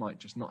 Just it might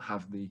just not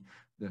have the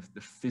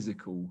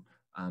physical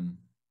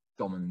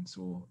dominance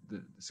or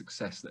the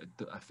success that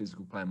a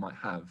physical player might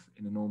have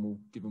in a normal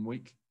given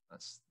week.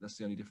 That's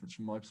the only difference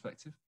from my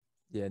perspective.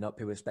 Yeah, not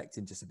people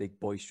expecting just a big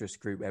boisterous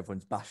group,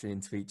 everyone's bashing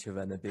into each other,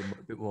 and a bit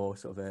more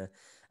sort of a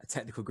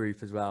technical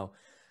group as well.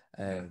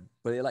 But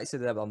like I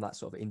said, on that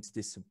sort of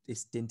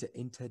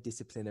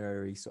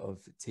interdisciplinary sort of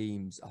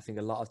teams, I think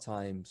a lot of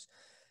times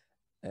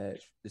the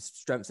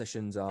strength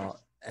sessions are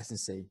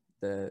S&C,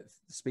 the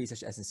speed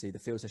session S&C, the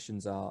field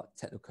sessions are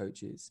technical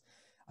coaches.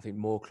 I think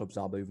more clubs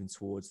are moving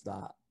towards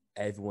that.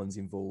 Everyone's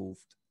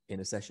involved in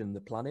a session,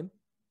 the planning.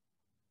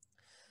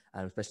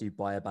 And especially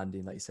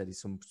biobanding, like you said, it's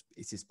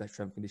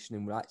strength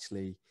conditioning. Where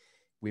actually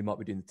we might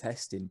be doing the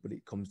testing, but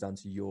it comes down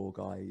to your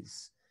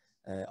guys'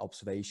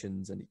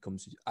 observations, and it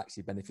comes to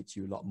actually benefit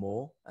you a lot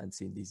more, and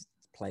seeing these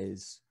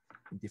players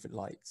in different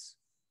lights.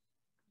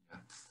 Yeah.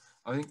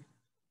 I think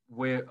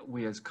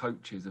we as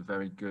coaches are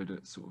very good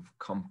at sort of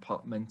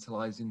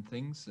compartmentalizing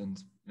things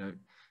and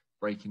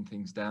breaking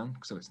things down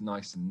so it's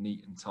nice and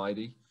neat and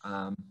tidy.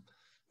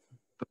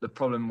 But the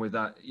problem with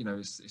that,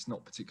 is it's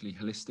not particularly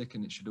holistic,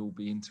 and it should all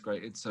be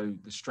integrated. So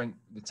the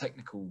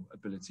technical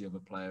ability of a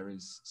player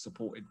is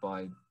supported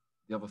by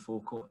the other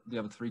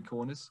three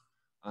corners.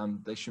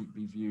 They shouldn't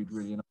be viewed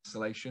really in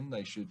isolation.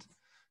 They should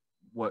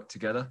work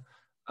together.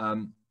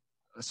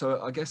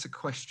 So I guess a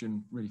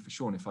question really for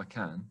Sean, if I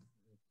can.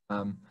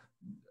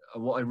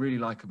 What I really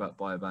like about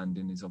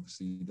biobanding is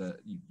obviously that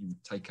you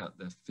take out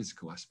the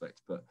physical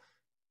aspect, but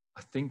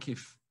I think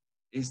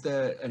is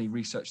there any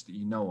research that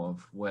you know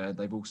of where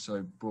they've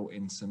also brought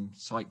in some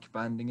psych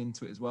banding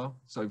into it as well?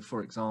 So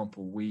for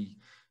example, we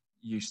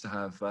used to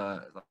have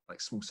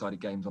like small-sided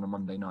games on a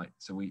Monday night.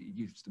 So we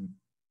used to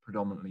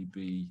predominantly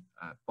be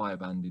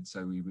biobanded,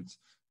 so we would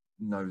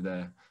know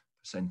their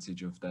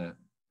percentage of their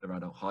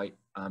adult height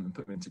and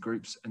put them into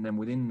groups. And then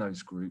within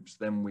those groups,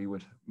 then we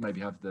would maybe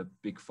have the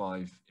Big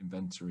Five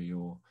inventory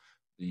or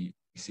the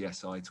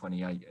CSI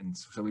 28. And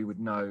so we would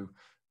know,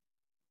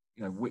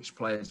 which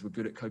players were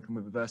good at coping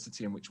with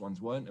adversity and which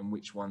ones weren't, and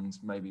which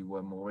ones maybe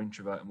were more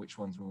introvert and which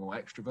ones were more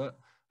extrovert.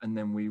 And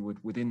then we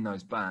would, within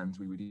those bands,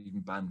 we would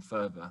even band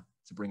further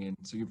to bring in.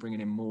 So you're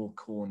bringing in more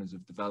corners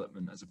of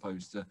development as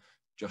opposed to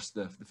just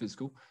the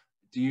physical.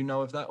 Do you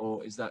know of that,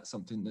 or is that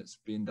something that's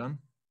being done?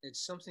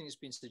 It's something that's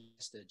been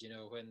suggested,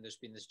 when there's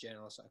been this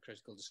general sort of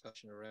critical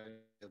discussion around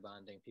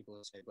banding, people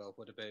have said, well,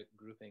 what about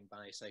grouping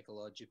by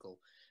psychological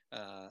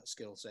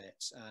skill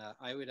sets?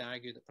 I would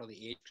argue that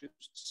probably age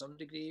groups to some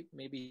degree,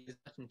 maybe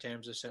in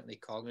terms of certainly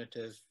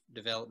cognitive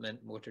development,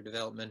 motor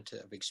development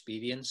of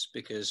experience,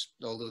 because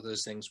all of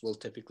those things will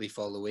typically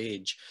follow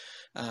age.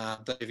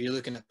 But if you're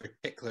looking at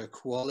particular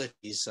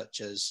qualities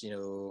such as,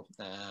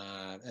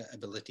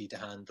 ability to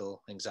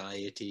handle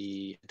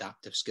anxiety,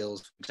 adaptive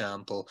skills, for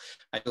example,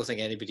 I don't think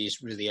anybody's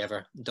really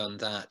ever done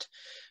that.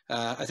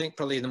 I think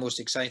probably the most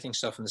exciting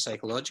stuff on the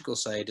psychological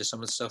side is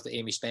some of the stuff that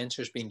Amy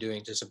Spencer's been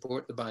doing to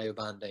support the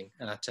biobanding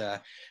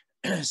at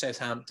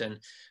Southampton.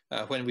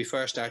 When we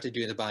first started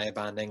doing the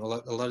biobanding, a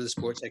lot of the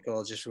sports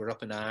psychologists were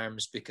up in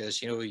arms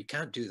because, you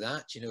can't do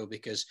that,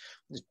 because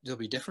there'll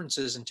be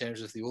differences in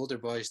terms of the older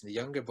boys and the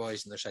younger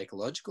boys and their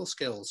psychological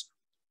skills.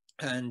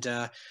 And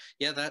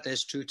yeah, that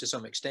is true to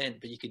some extent,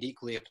 but you could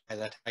equally apply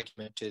that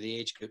argument to the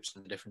age groups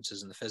and the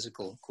differences in the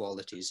physical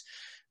qualities.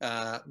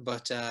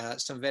 But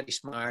some very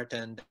smart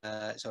and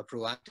so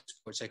proactive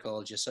sports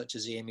psychologists, such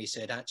as Amy,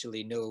 said,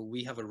 actually, no,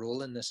 we have a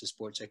role in this as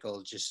sports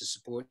psychologists to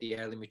support the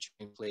early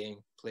maturing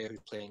player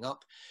who's playing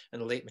up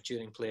and the late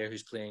maturing player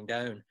who's playing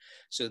down.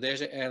 So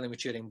there's early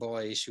maturing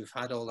boys who've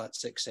had all that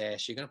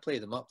success. You're going to play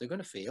them up. They're going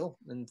to fail.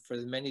 And for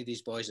many of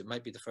these boys, it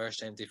might be the first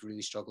time they've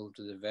really struggled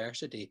with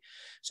adversity.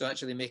 So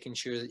actually making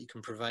sure that you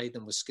can provide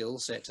them with skill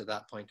sets at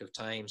that point of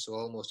time, so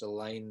almost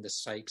align the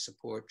psych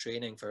support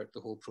training for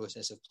the whole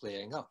process of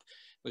playing up,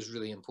 was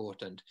really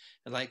important.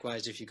 And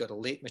likewise, if you've got a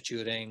late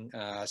maturing,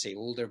 say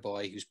older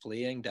boy who's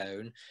playing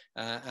down,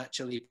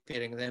 actually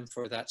preparing them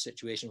for that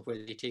situation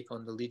where they take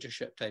on the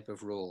leadership type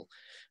of role.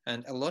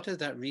 And a lot of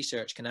that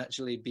research can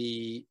actually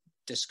be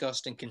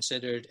discussed and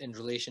considered in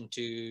relation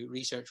to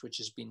research which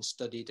has been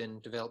studied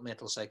in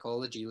developmental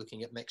psychology,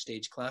 looking at mixed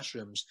age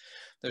classrooms.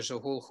 There's a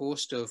whole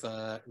host of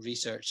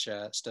research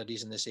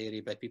studies in this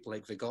area by people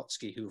like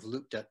Vygotsky, who've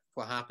looked at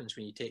what happens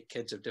when you take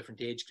kids of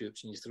different age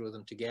groups and you throw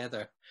them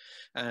together.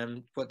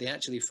 What they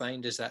actually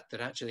find is that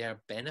there actually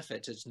are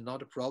benefits. It's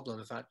not a problem.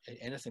 In fact,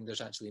 anything, there's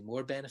actually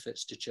more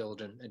benefits to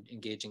children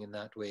engaging in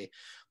that way.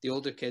 The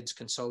older kids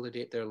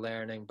consolidate their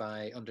learning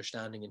by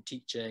understanding and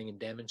teaching and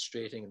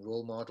demonstrating and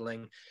role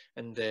modeling.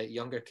 And the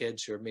younger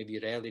kids, who are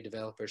maybe early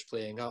developers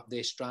playing up,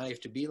 they strive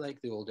to be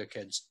like the older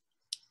kids.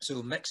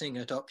 So mixing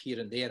it up here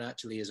and there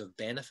actually is of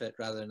benefit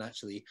rather than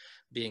actually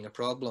being a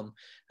problem.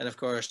 And of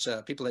course,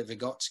 people like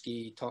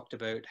Vygotsky talked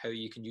about how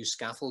you can use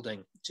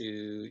scaffolding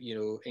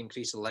to,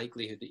 increase the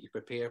likelihood that you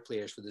prepare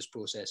players for this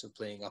process of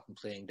playing up and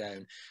playing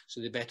down,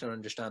 so they better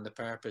understand the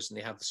purpose and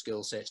they have the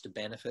skill sets to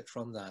benefit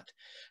from that.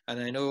 And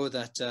I know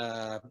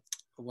that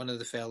one of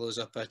the fellows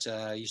up at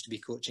used to be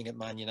coaching at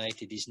Man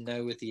United. He's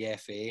now with the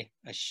FA.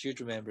 I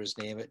should remember his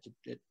name.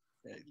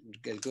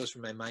 It goes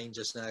from my mind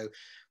just now.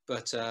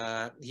 But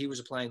he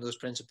was applying those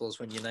principles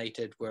when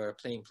United were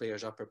playing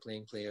players up or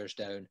playing players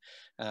down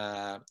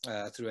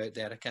throughout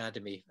their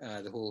academy,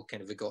 the whole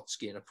kind of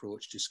Vygotskian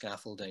approach to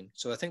scaffolding.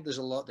 So I think there's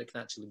a lot that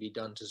can actually be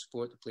done to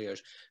support the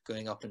players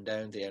going up and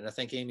down there. And I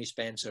think Amy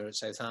Spencer at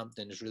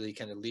Southampton is really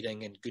kind of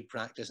leading in good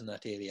practice in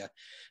that area.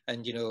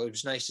 And, it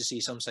was nice to see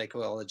some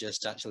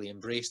psychologists actually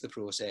embrace the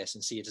process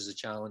and see it as a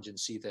challenge and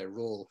see their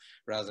role,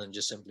 rather than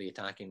just simply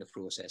attacking the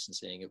process and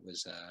saying it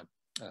was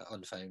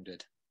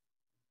unfounded.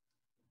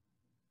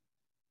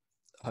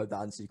 I hope that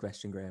answers your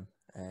question, Graham.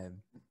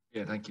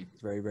 Yeah, thank you.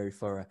 It's very, very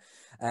thorough.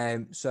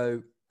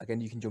 So again,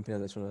 you can jump in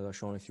on this one,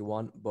 Sean, if you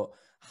want, but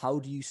how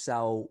do you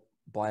sell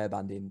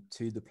biobanding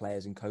to the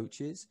players and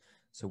coaches?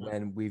 So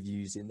when we've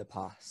used it in the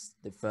past,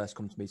 they've first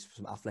come to me for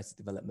some athletic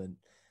development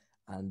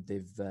and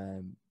they've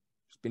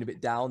been a bit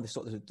down. They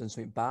thought they've done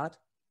something bad.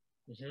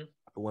 Mm-hmm.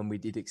 But when we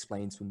did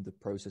explain to them the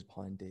process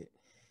behind it,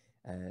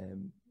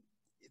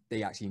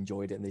 they actually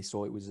enjoyed it and they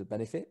saw it was a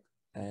benefit.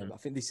 I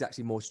think this is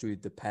actually more to do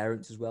with the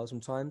parents as well.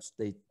 Sometimes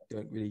they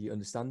don't really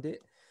understand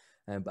it.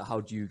 But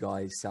how do you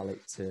guys sell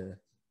it to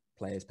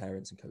players,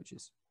 parents, and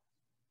coaches?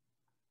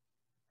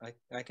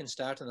 I can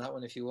start on that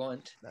one if you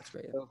want. That's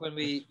great. So when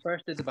we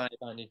first did the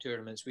banding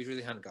tournaments, we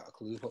really hadn't got a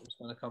clue what was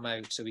going to come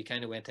out, so we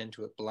kind of went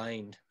into it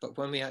blind. But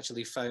when we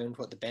actually found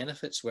what the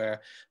benefits were,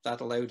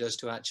 that allowed us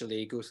to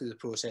actually go through the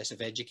process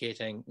of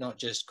educating not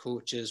just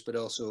coaches, but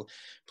also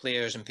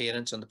players and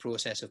parents on the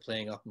process of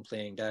playing up and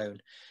playing down.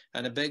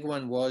 And a big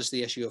one was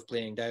the issue of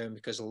playing down,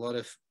 because a lot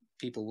of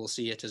people will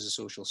see it as a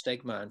social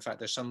stigma. In fact,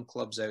 there's some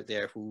clubs out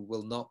there who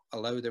will not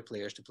allow their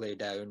players to play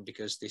down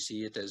because they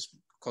see it as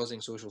causing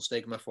social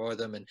stigma for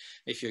them. And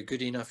if you're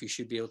good enough, you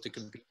should be able to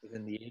compete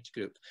within the age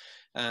group.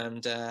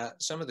 And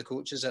some of the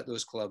coaches at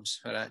those clubs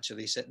are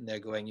actually sitting there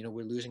going, you know,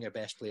 we're losing our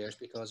best players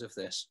because of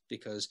this.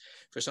 Because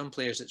for some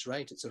players, it's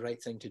right. It's the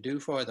right thing to do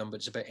for them, but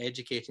it's about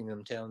educating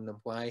them, telling them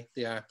why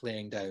they are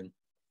playing down.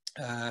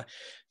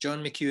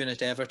 John McEwen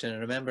at Everton, I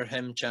remember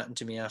him chatting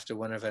to me after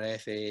one of our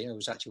FA, it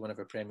was actually one of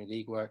our Premier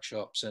League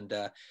workshops, and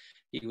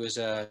he was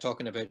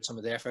talking about some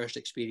of their first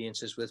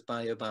experiences with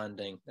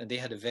biobanding, and they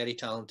had a very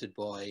talented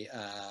boy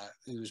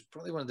who was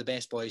probably one of the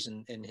best boys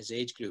in his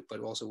age group, but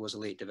also was a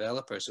late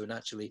developer, so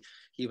naturally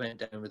he went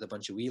down with a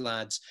bunch of wee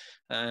lads,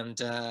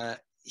 and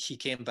he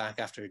came back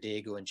after a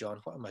day going, John,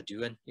 what am I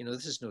doing? You know,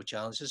 this is no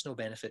challenge. There's no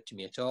benefit to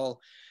me at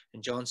all.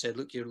 And John said,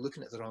 look, you're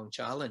looking at the wrong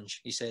challenge.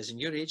 He says, in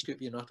your age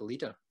group, you're not a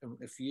leader. And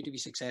if you to be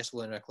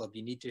successful in our club,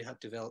 you need to have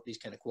developed these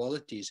kind of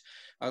qualities.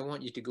 I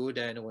want you to go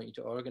down. I want you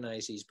to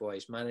organize these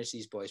boys, manage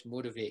these boys,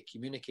 motivate,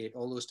 communicate,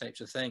 all those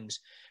types of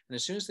things. And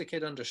as soon as the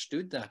kid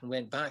understood that and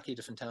went back, he had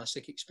a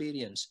fantastic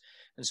experience.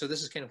 And so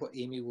this is kind of what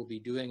Amy will be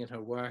doing in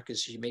her work,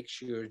 is she makes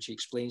sure she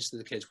explains to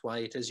the kids why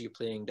it is you're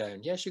playing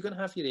down. Yes, you're going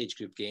to have your age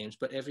group games,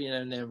 but every now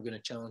and then we're going to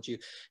challenge you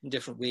in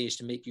different ways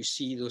to make you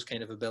see those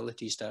kind of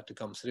abilities start to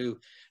come through.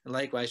 And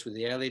likewise with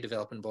the early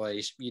developing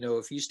boys, you know,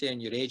 if you stay in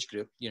your age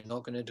group, you're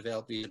not going to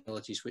develop the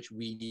abilities which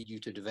we need you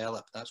to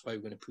develop. That's why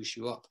we're going to push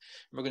you up.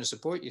 And we're going to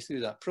support you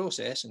through that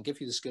process and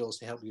give you the skills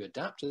to help you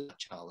adapt to that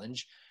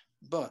challenge.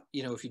 But,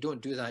 you know, if you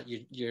don't do that,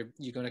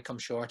 you're going to come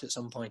short at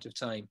some point of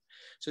time.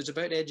 So it's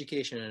about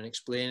education and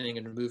explaining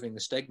and removing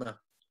the stigma.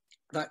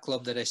 That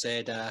club that I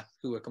said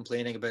who were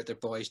complaining about their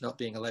boys not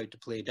being allowed to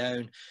play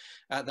down,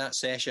 at that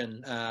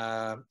session,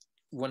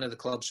 one of the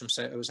clubs from,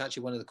 it was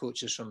actually one of the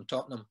coaches from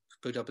Tottenham,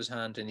 put up his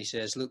hand and he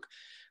says, look,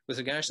 with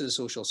regards to the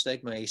social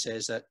stigma, he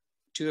says that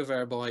two of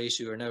our boys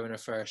who are now in our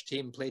first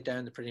team played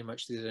down pretty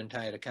much through their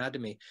entire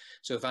academy.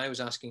 So if I was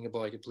asking a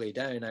boy to play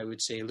down, I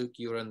would say, look,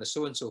 you're on the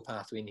so-and-so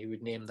pathway, and he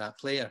would name that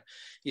player.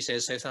 He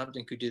says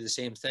Southampton could do the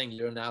same thing.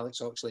 You're on the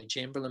Alex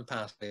Oxlade-Chamberlain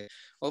pathway.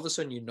 All of a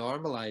sudden you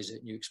normalise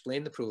it and you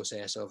explain the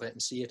process of it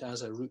and see it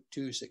as a route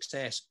to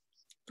success.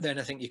 Then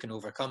I think you can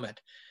overcome it.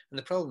 And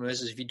the problem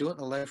is if you don't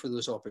allow for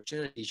those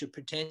opportunities, you're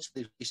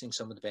potentially releasing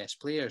some of the best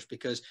players,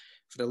 because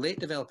for the late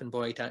developing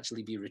boy to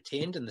actually be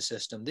retained in the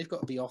system, they've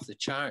got to be off the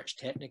charts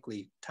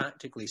technically,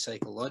 tactically,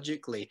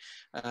 psychologically,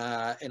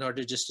 in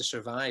order just to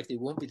survive. They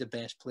won't be the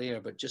best player,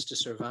 but just to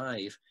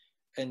survive.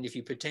 And if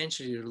you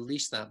potentially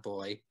release that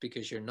boy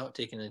because you're not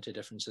taking into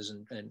differences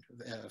in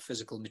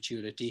physical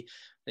maturity,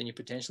 then you're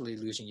potentially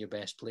losing your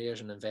best players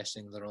and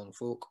investing in the wrong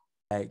folk.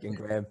 And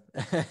Graham.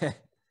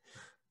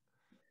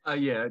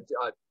 Yeah,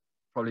 I'd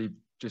probably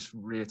just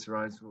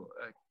reiterate what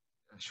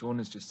Sean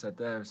has just said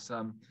there.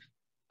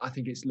 I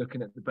think it's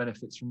looking at the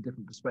benefits from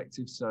different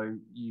perspectives. So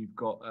you've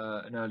got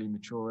an early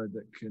maturer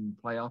that can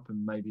play up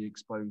and maybe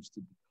exposed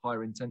to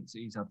higher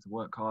intensities, have to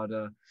work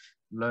harder,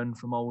 learn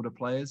from older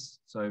players.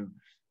 So,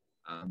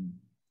 you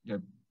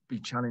know, be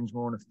challenged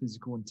more on a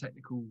physical and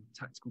tactical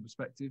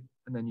perspective.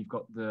 And then you've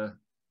got the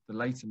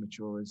later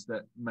maturers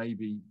that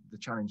maybe the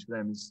challenge for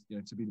them is, you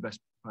know, to be the best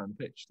player on the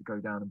pitch, to go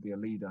down and be a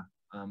leader.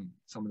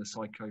 Some of the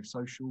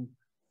psychosocial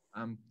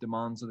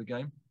demands of the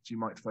game. So you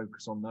might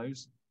focus on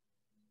those.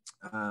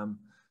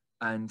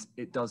 And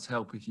it does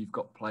help if you've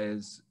got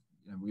players,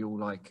 you know, we all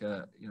like,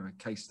 you know,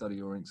 a case study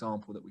or an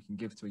example that we can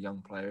give to a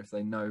young player. If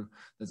they know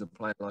there's a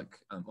player like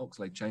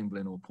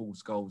Oxlade-Chamberlain or Paul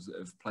Scholes that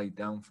have played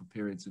down for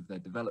periods of their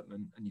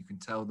development, and you can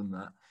tell them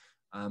that,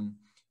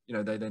 you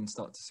know, they then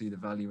start to see the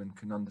value and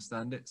can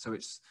understand it. So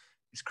it's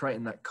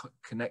creating that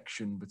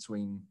connection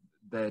between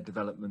their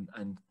development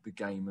and the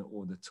game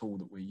or the tool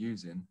that we're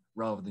using,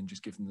 rather than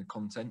just giving them the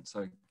content.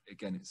 So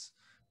again, it's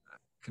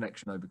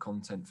connection over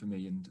content for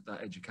me, and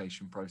that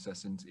education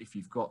process. And if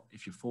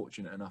you're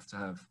fortunate enough to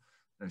have,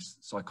 you know,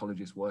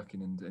 psychologists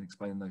working and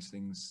explaining those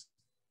things,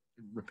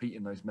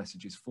 repeating those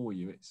messages for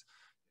you, it's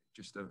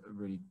just a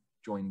really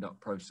joined up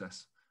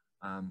process.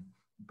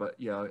 But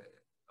yeah,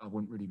 I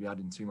wouldn't really be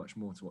adding too much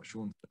more to what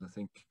Sean said. I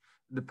think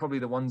probably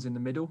the ones in the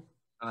middle,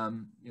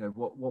 you know,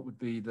 what would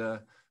be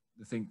the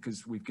thing,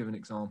 because we've given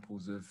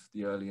examples of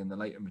the early and the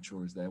later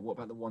maturers there. What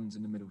about the ones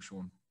in the middle,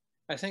 Sean?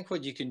 I think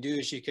what you can do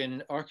is you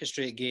can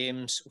orchestrate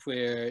games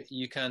where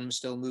you can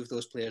still move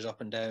those players up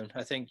and down.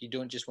 I think you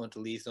don't just want to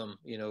leave them,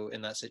 you know,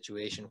 in that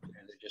situation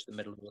where they're just the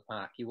middle of the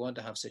pack. You want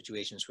to have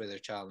situations where they're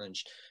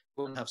challenged.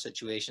 You want to have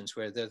situations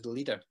where they're the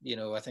leader. You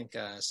know, I think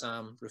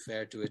Sam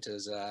referred to it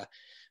as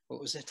what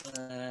was it?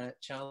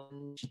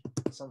 Challenge,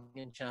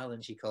 something in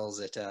challenge, he calls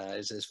it,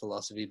 is his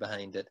philosophy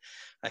behind it.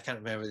 I can't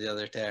remember the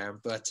other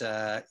term, but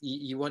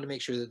you want to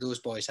make sure that those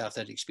boys have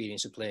that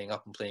experience of playing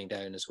up and playing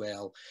down as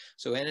well.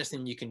 So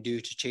anything you can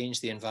do to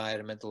change the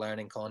environment, the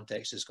learning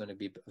context is going to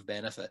be of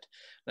benefit.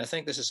 And I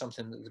think this is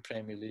something that the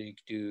Premier League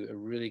do a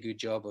really good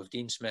job of.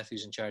 Dean Smith,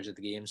 who's in charge of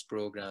the games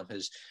program,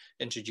 has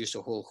introduced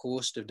a whole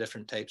host of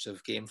different types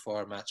of game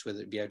formats, whether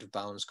it be out of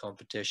balance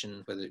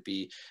competition, whether it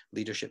be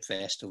leadership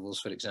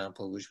festivals, for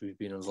example, which we've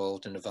been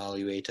involved in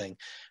evaluating,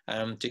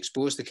 to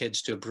expose the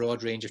kids to a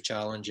broad range of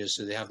challenges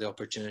so they have the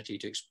opportunity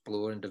to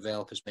explore and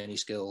develop as many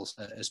skills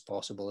as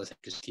possible, I think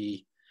is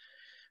key.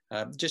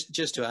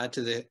 Just to add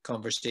to the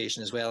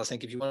conversation as well, I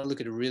think if you want to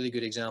look at a really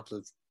good example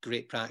of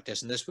great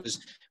practice, and this was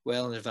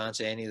well in advance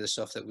of any of the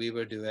stuff that we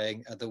were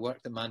doing, the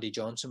work that Mandy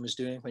Johnson was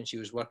doing when she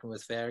was working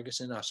with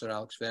Ferguson, Sir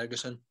Alex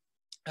Ferguson,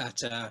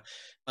 at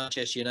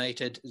Manchester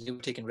United. They were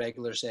taking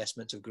regular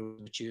assessments of growth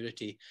and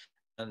maturity,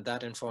 and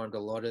that informed a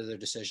lot of their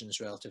decisions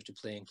relative to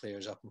playing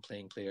players up and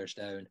playing players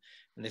down.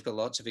 And they've got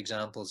lots of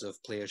examples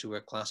of players who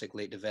were classic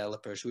late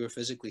developers, who were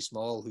physically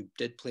small, who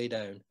did play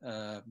down.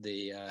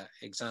 The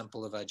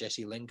example of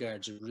Jesse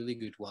Lingard's a really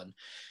good one.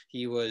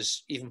 He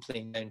was, even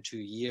playing down 2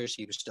 years,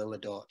 he was still a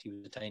dot. He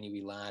was a tiny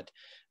wee lad.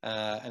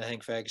 And I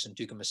think Ferguson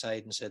took him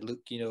aside and said, look,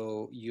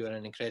 you are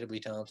an incredibly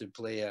talented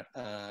player.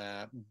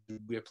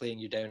 We're playing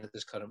you down at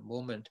this current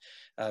moment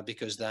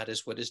because that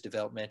is what is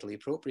developmentally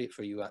appropriate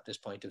for you at this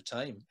point of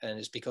time. And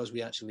it's because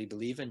we actually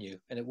believe in you.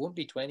 And it won't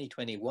be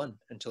 2021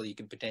 until you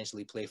can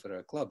potentially play for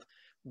our club,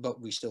 but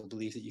we still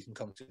believe that you can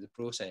come through the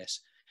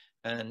process.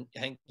 And I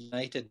think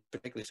United,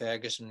 particularly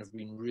Ferguson, have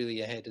been really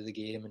ahead of the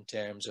game in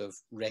terms of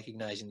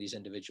recognising these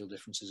individual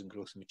differences in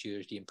growth and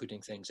maturity and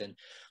putting things in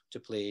to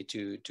play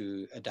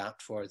to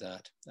adapt for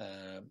that.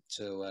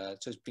 So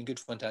it's been good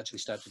fun to actually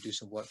start to do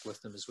some work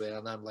with them as well.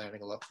 And I'm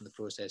learning a lot from the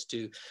process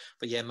too.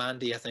 But yeah,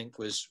 Mandy, I think,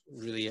 was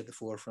really at the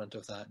forefront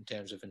of that in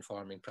terms of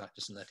informing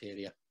practice in that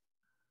area.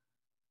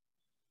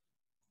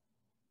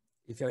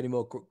 If you have any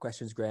more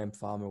questions, Graham,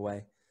 fire them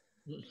away.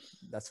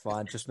 That's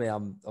fine. Trust me, I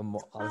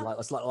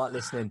like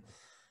listening.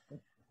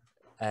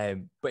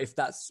 But if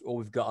that's all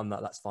we've got on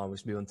that, that's fine. We'll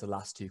just move on to the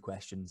last two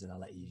questions and I'll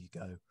let you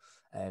go.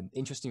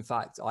 Interesting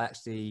fact, I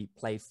actually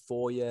played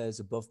 4 years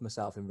above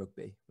myself in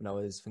rugby when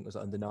I think it was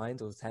under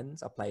 9s or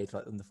 10s. I played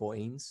like under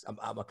 14s.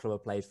 At my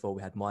club I played for,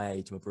 we had my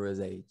age and my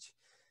brother's age.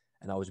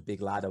 And I was a big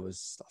lad. I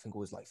think I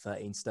was like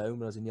 13 stone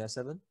when I was in year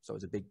 7. So I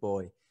was a big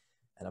boy.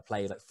 And I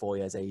played like 4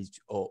 years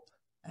age up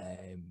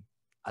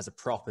as a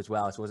prop as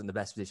well. So it wasn't the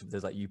best position, but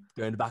there's like, you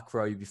go in the back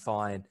row, you'd be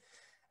fine.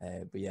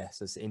 But yeah,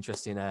 so it's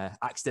interesting.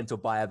 Accidental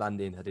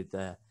biobanding I did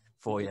there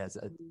 4 years.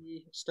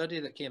 The study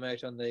that came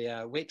out on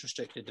the weight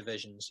restricted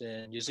divisions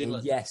in New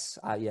Zealand. Yes,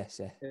 yeah.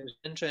 It was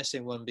an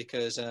interesting one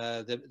because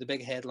the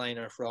big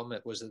headliner from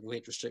it was that the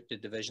weight restricted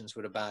divisions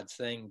were a bad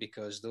thing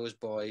because those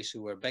boys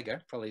who were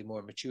bigger, probably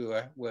more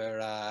mature,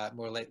 were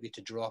more likely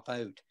to drop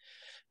out.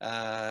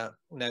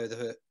 Now,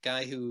 the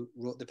guy who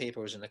wrote the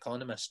paper was an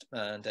economist,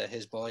 and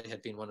his boy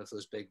had been one of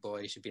those big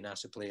boys who'd been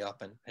asked to play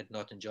up and had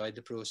not enjoyed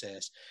the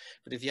process.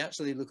 But if you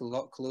actually look a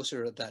lot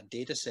closer at that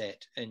data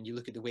set and you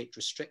look at the weight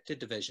restricted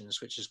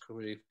divisions, which is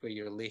where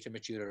your later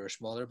mature or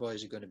smaller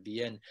boys are going to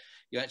be in,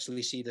 you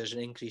actually see there's an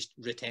increased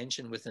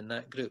retention within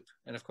that group.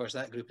 And of course,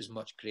 that group is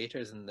much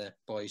greater than the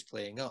boys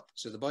playing up.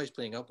 So the boys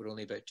playing up were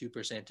only about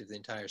 2% of the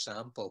entire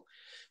sample,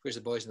 whereas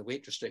the boys in the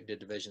weight restricted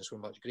divisions were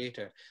much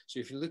greater.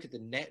 So if you look at the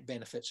net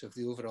benefits of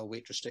the overall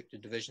weight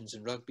restricted divisions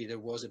in rugby, there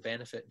was a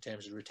benefit in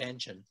terms of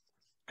retention.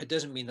 It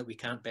doesn't mean that we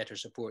can't better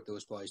support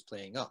those boys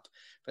playing up,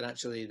 but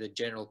actually the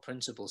general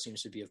principle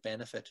seems to be of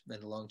benefit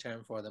in the long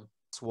term for them.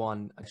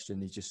 One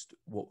question is just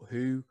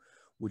who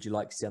would you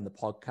like to see on the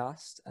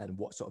podcast and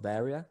what sort of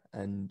area?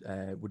 And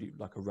would you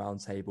like a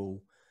roundtable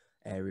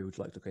area would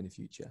you like to look in the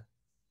future?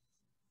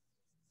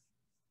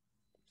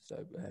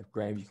 So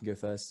Graham, you can go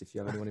first if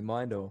you have anyone in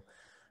mind, or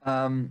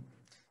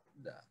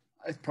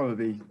it's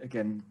probably,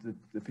 again,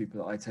 the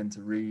people that I tend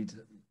to read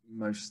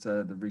most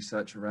the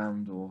research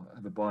around or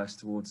have a bias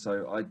towards.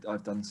 So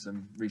I've done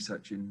some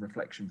research in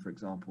reflection, for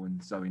example,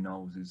 and Zoe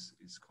Knowles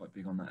is quite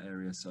big on that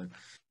area. So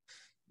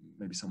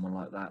maybe someone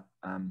like that.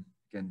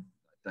 Again,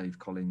 Dave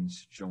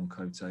Collins, Jean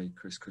Cote,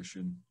 Chris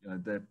Cushion,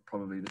 they're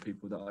probably the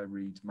people that I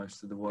read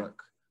most of the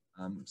work.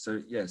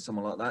 So yeah,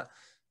 someone like that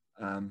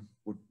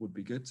would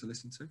be good to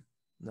listen to.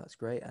 That's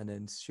great. And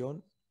then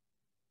Sean?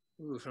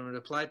 Ooh, from an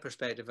applied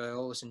perspective, I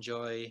always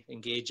enjoy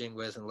engaging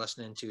with and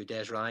listening to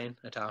Des Ryan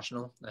at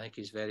Arsenal. I think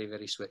he's very,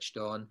 very switched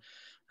on.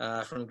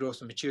 From a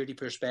growth and maturity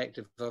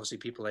perspective, obviously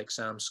people like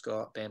Sam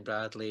Scott, Ben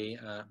Bradley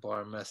at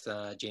Bournemouth,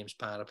 James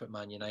Parrop at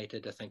Man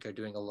United, I think are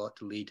doing a lot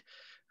to lead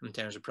in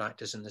terms of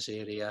practice in this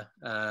area.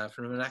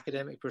 From an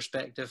academic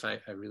perspective, I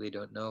really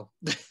don't know.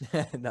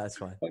 That's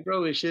fine. I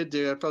probably should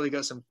do. I've probably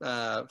got some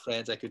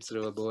friends I could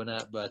throw a bone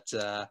at, but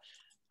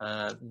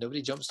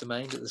nobody jumps to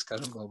mind at this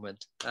current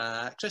moment.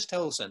 Chris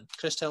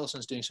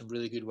Tillson's doing some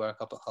really good work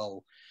up at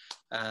Hull,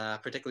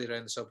 particularly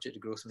around the subject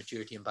of growth,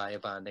 maturity and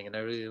biobanding, and I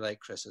really like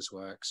Chris's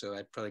work, so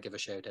I'd probably give a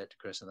shout out to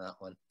Chris on that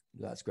one.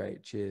 That's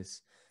great.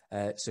 Cheers.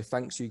 So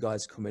thanks you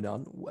guys for coming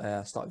on.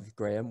 Start with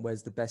Graham.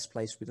 Where's the best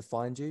place for you to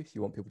find you if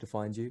you want people to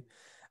find you?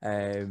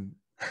 Yeah.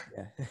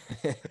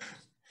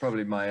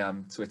 Probably my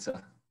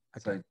Twitter.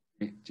 Okay.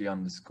 So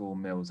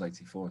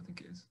G_Mills84, I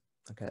think it is.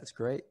 Okay, that's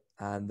great.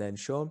 And then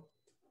Sean?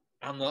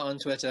 I'm not on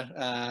Twitter.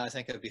 I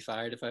think I'd be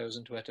fired if I was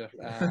on Twitter.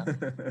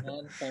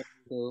 And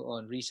go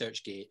on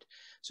ResearchGate.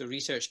 So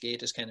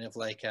ResearchGate is kind of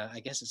like, I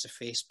guess it's a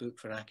Facebook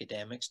for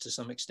academics to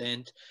some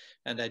extent.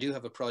 And I do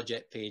have a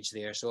project page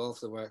there. So all of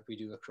the work we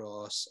do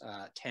across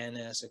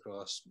tennis,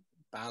 across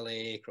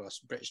ballet, across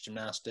British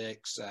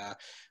gymnastics,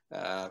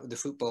 the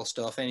football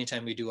stuff.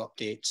 Anytime we do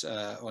updates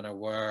on our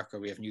work, or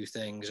we have new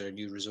things or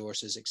new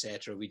resources,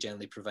 etc., we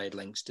generally provide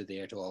links to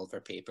there to all of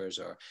our papers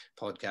or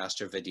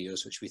podcasts or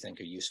videos which we think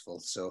are useful.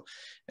 So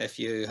if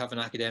you have an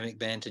academic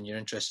bent and you're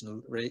interested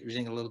in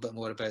reading a little bit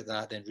more about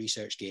that, then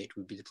ResearchGate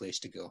would be the place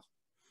to go.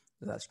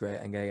 That's great.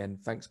 And again,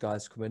 thanks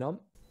guys for coming on.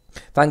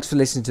 Thanks for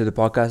listening to the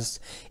podcast.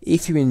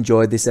 If you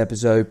enjoyed this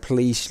episode,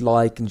 please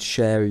like and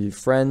share with your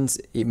friends.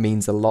 It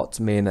means a lot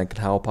to me and it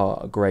can help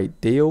out a great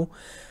deal.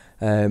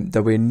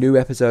 There'll be new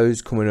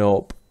episodes coming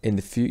up in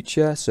the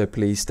future, so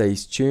please stay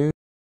tuned.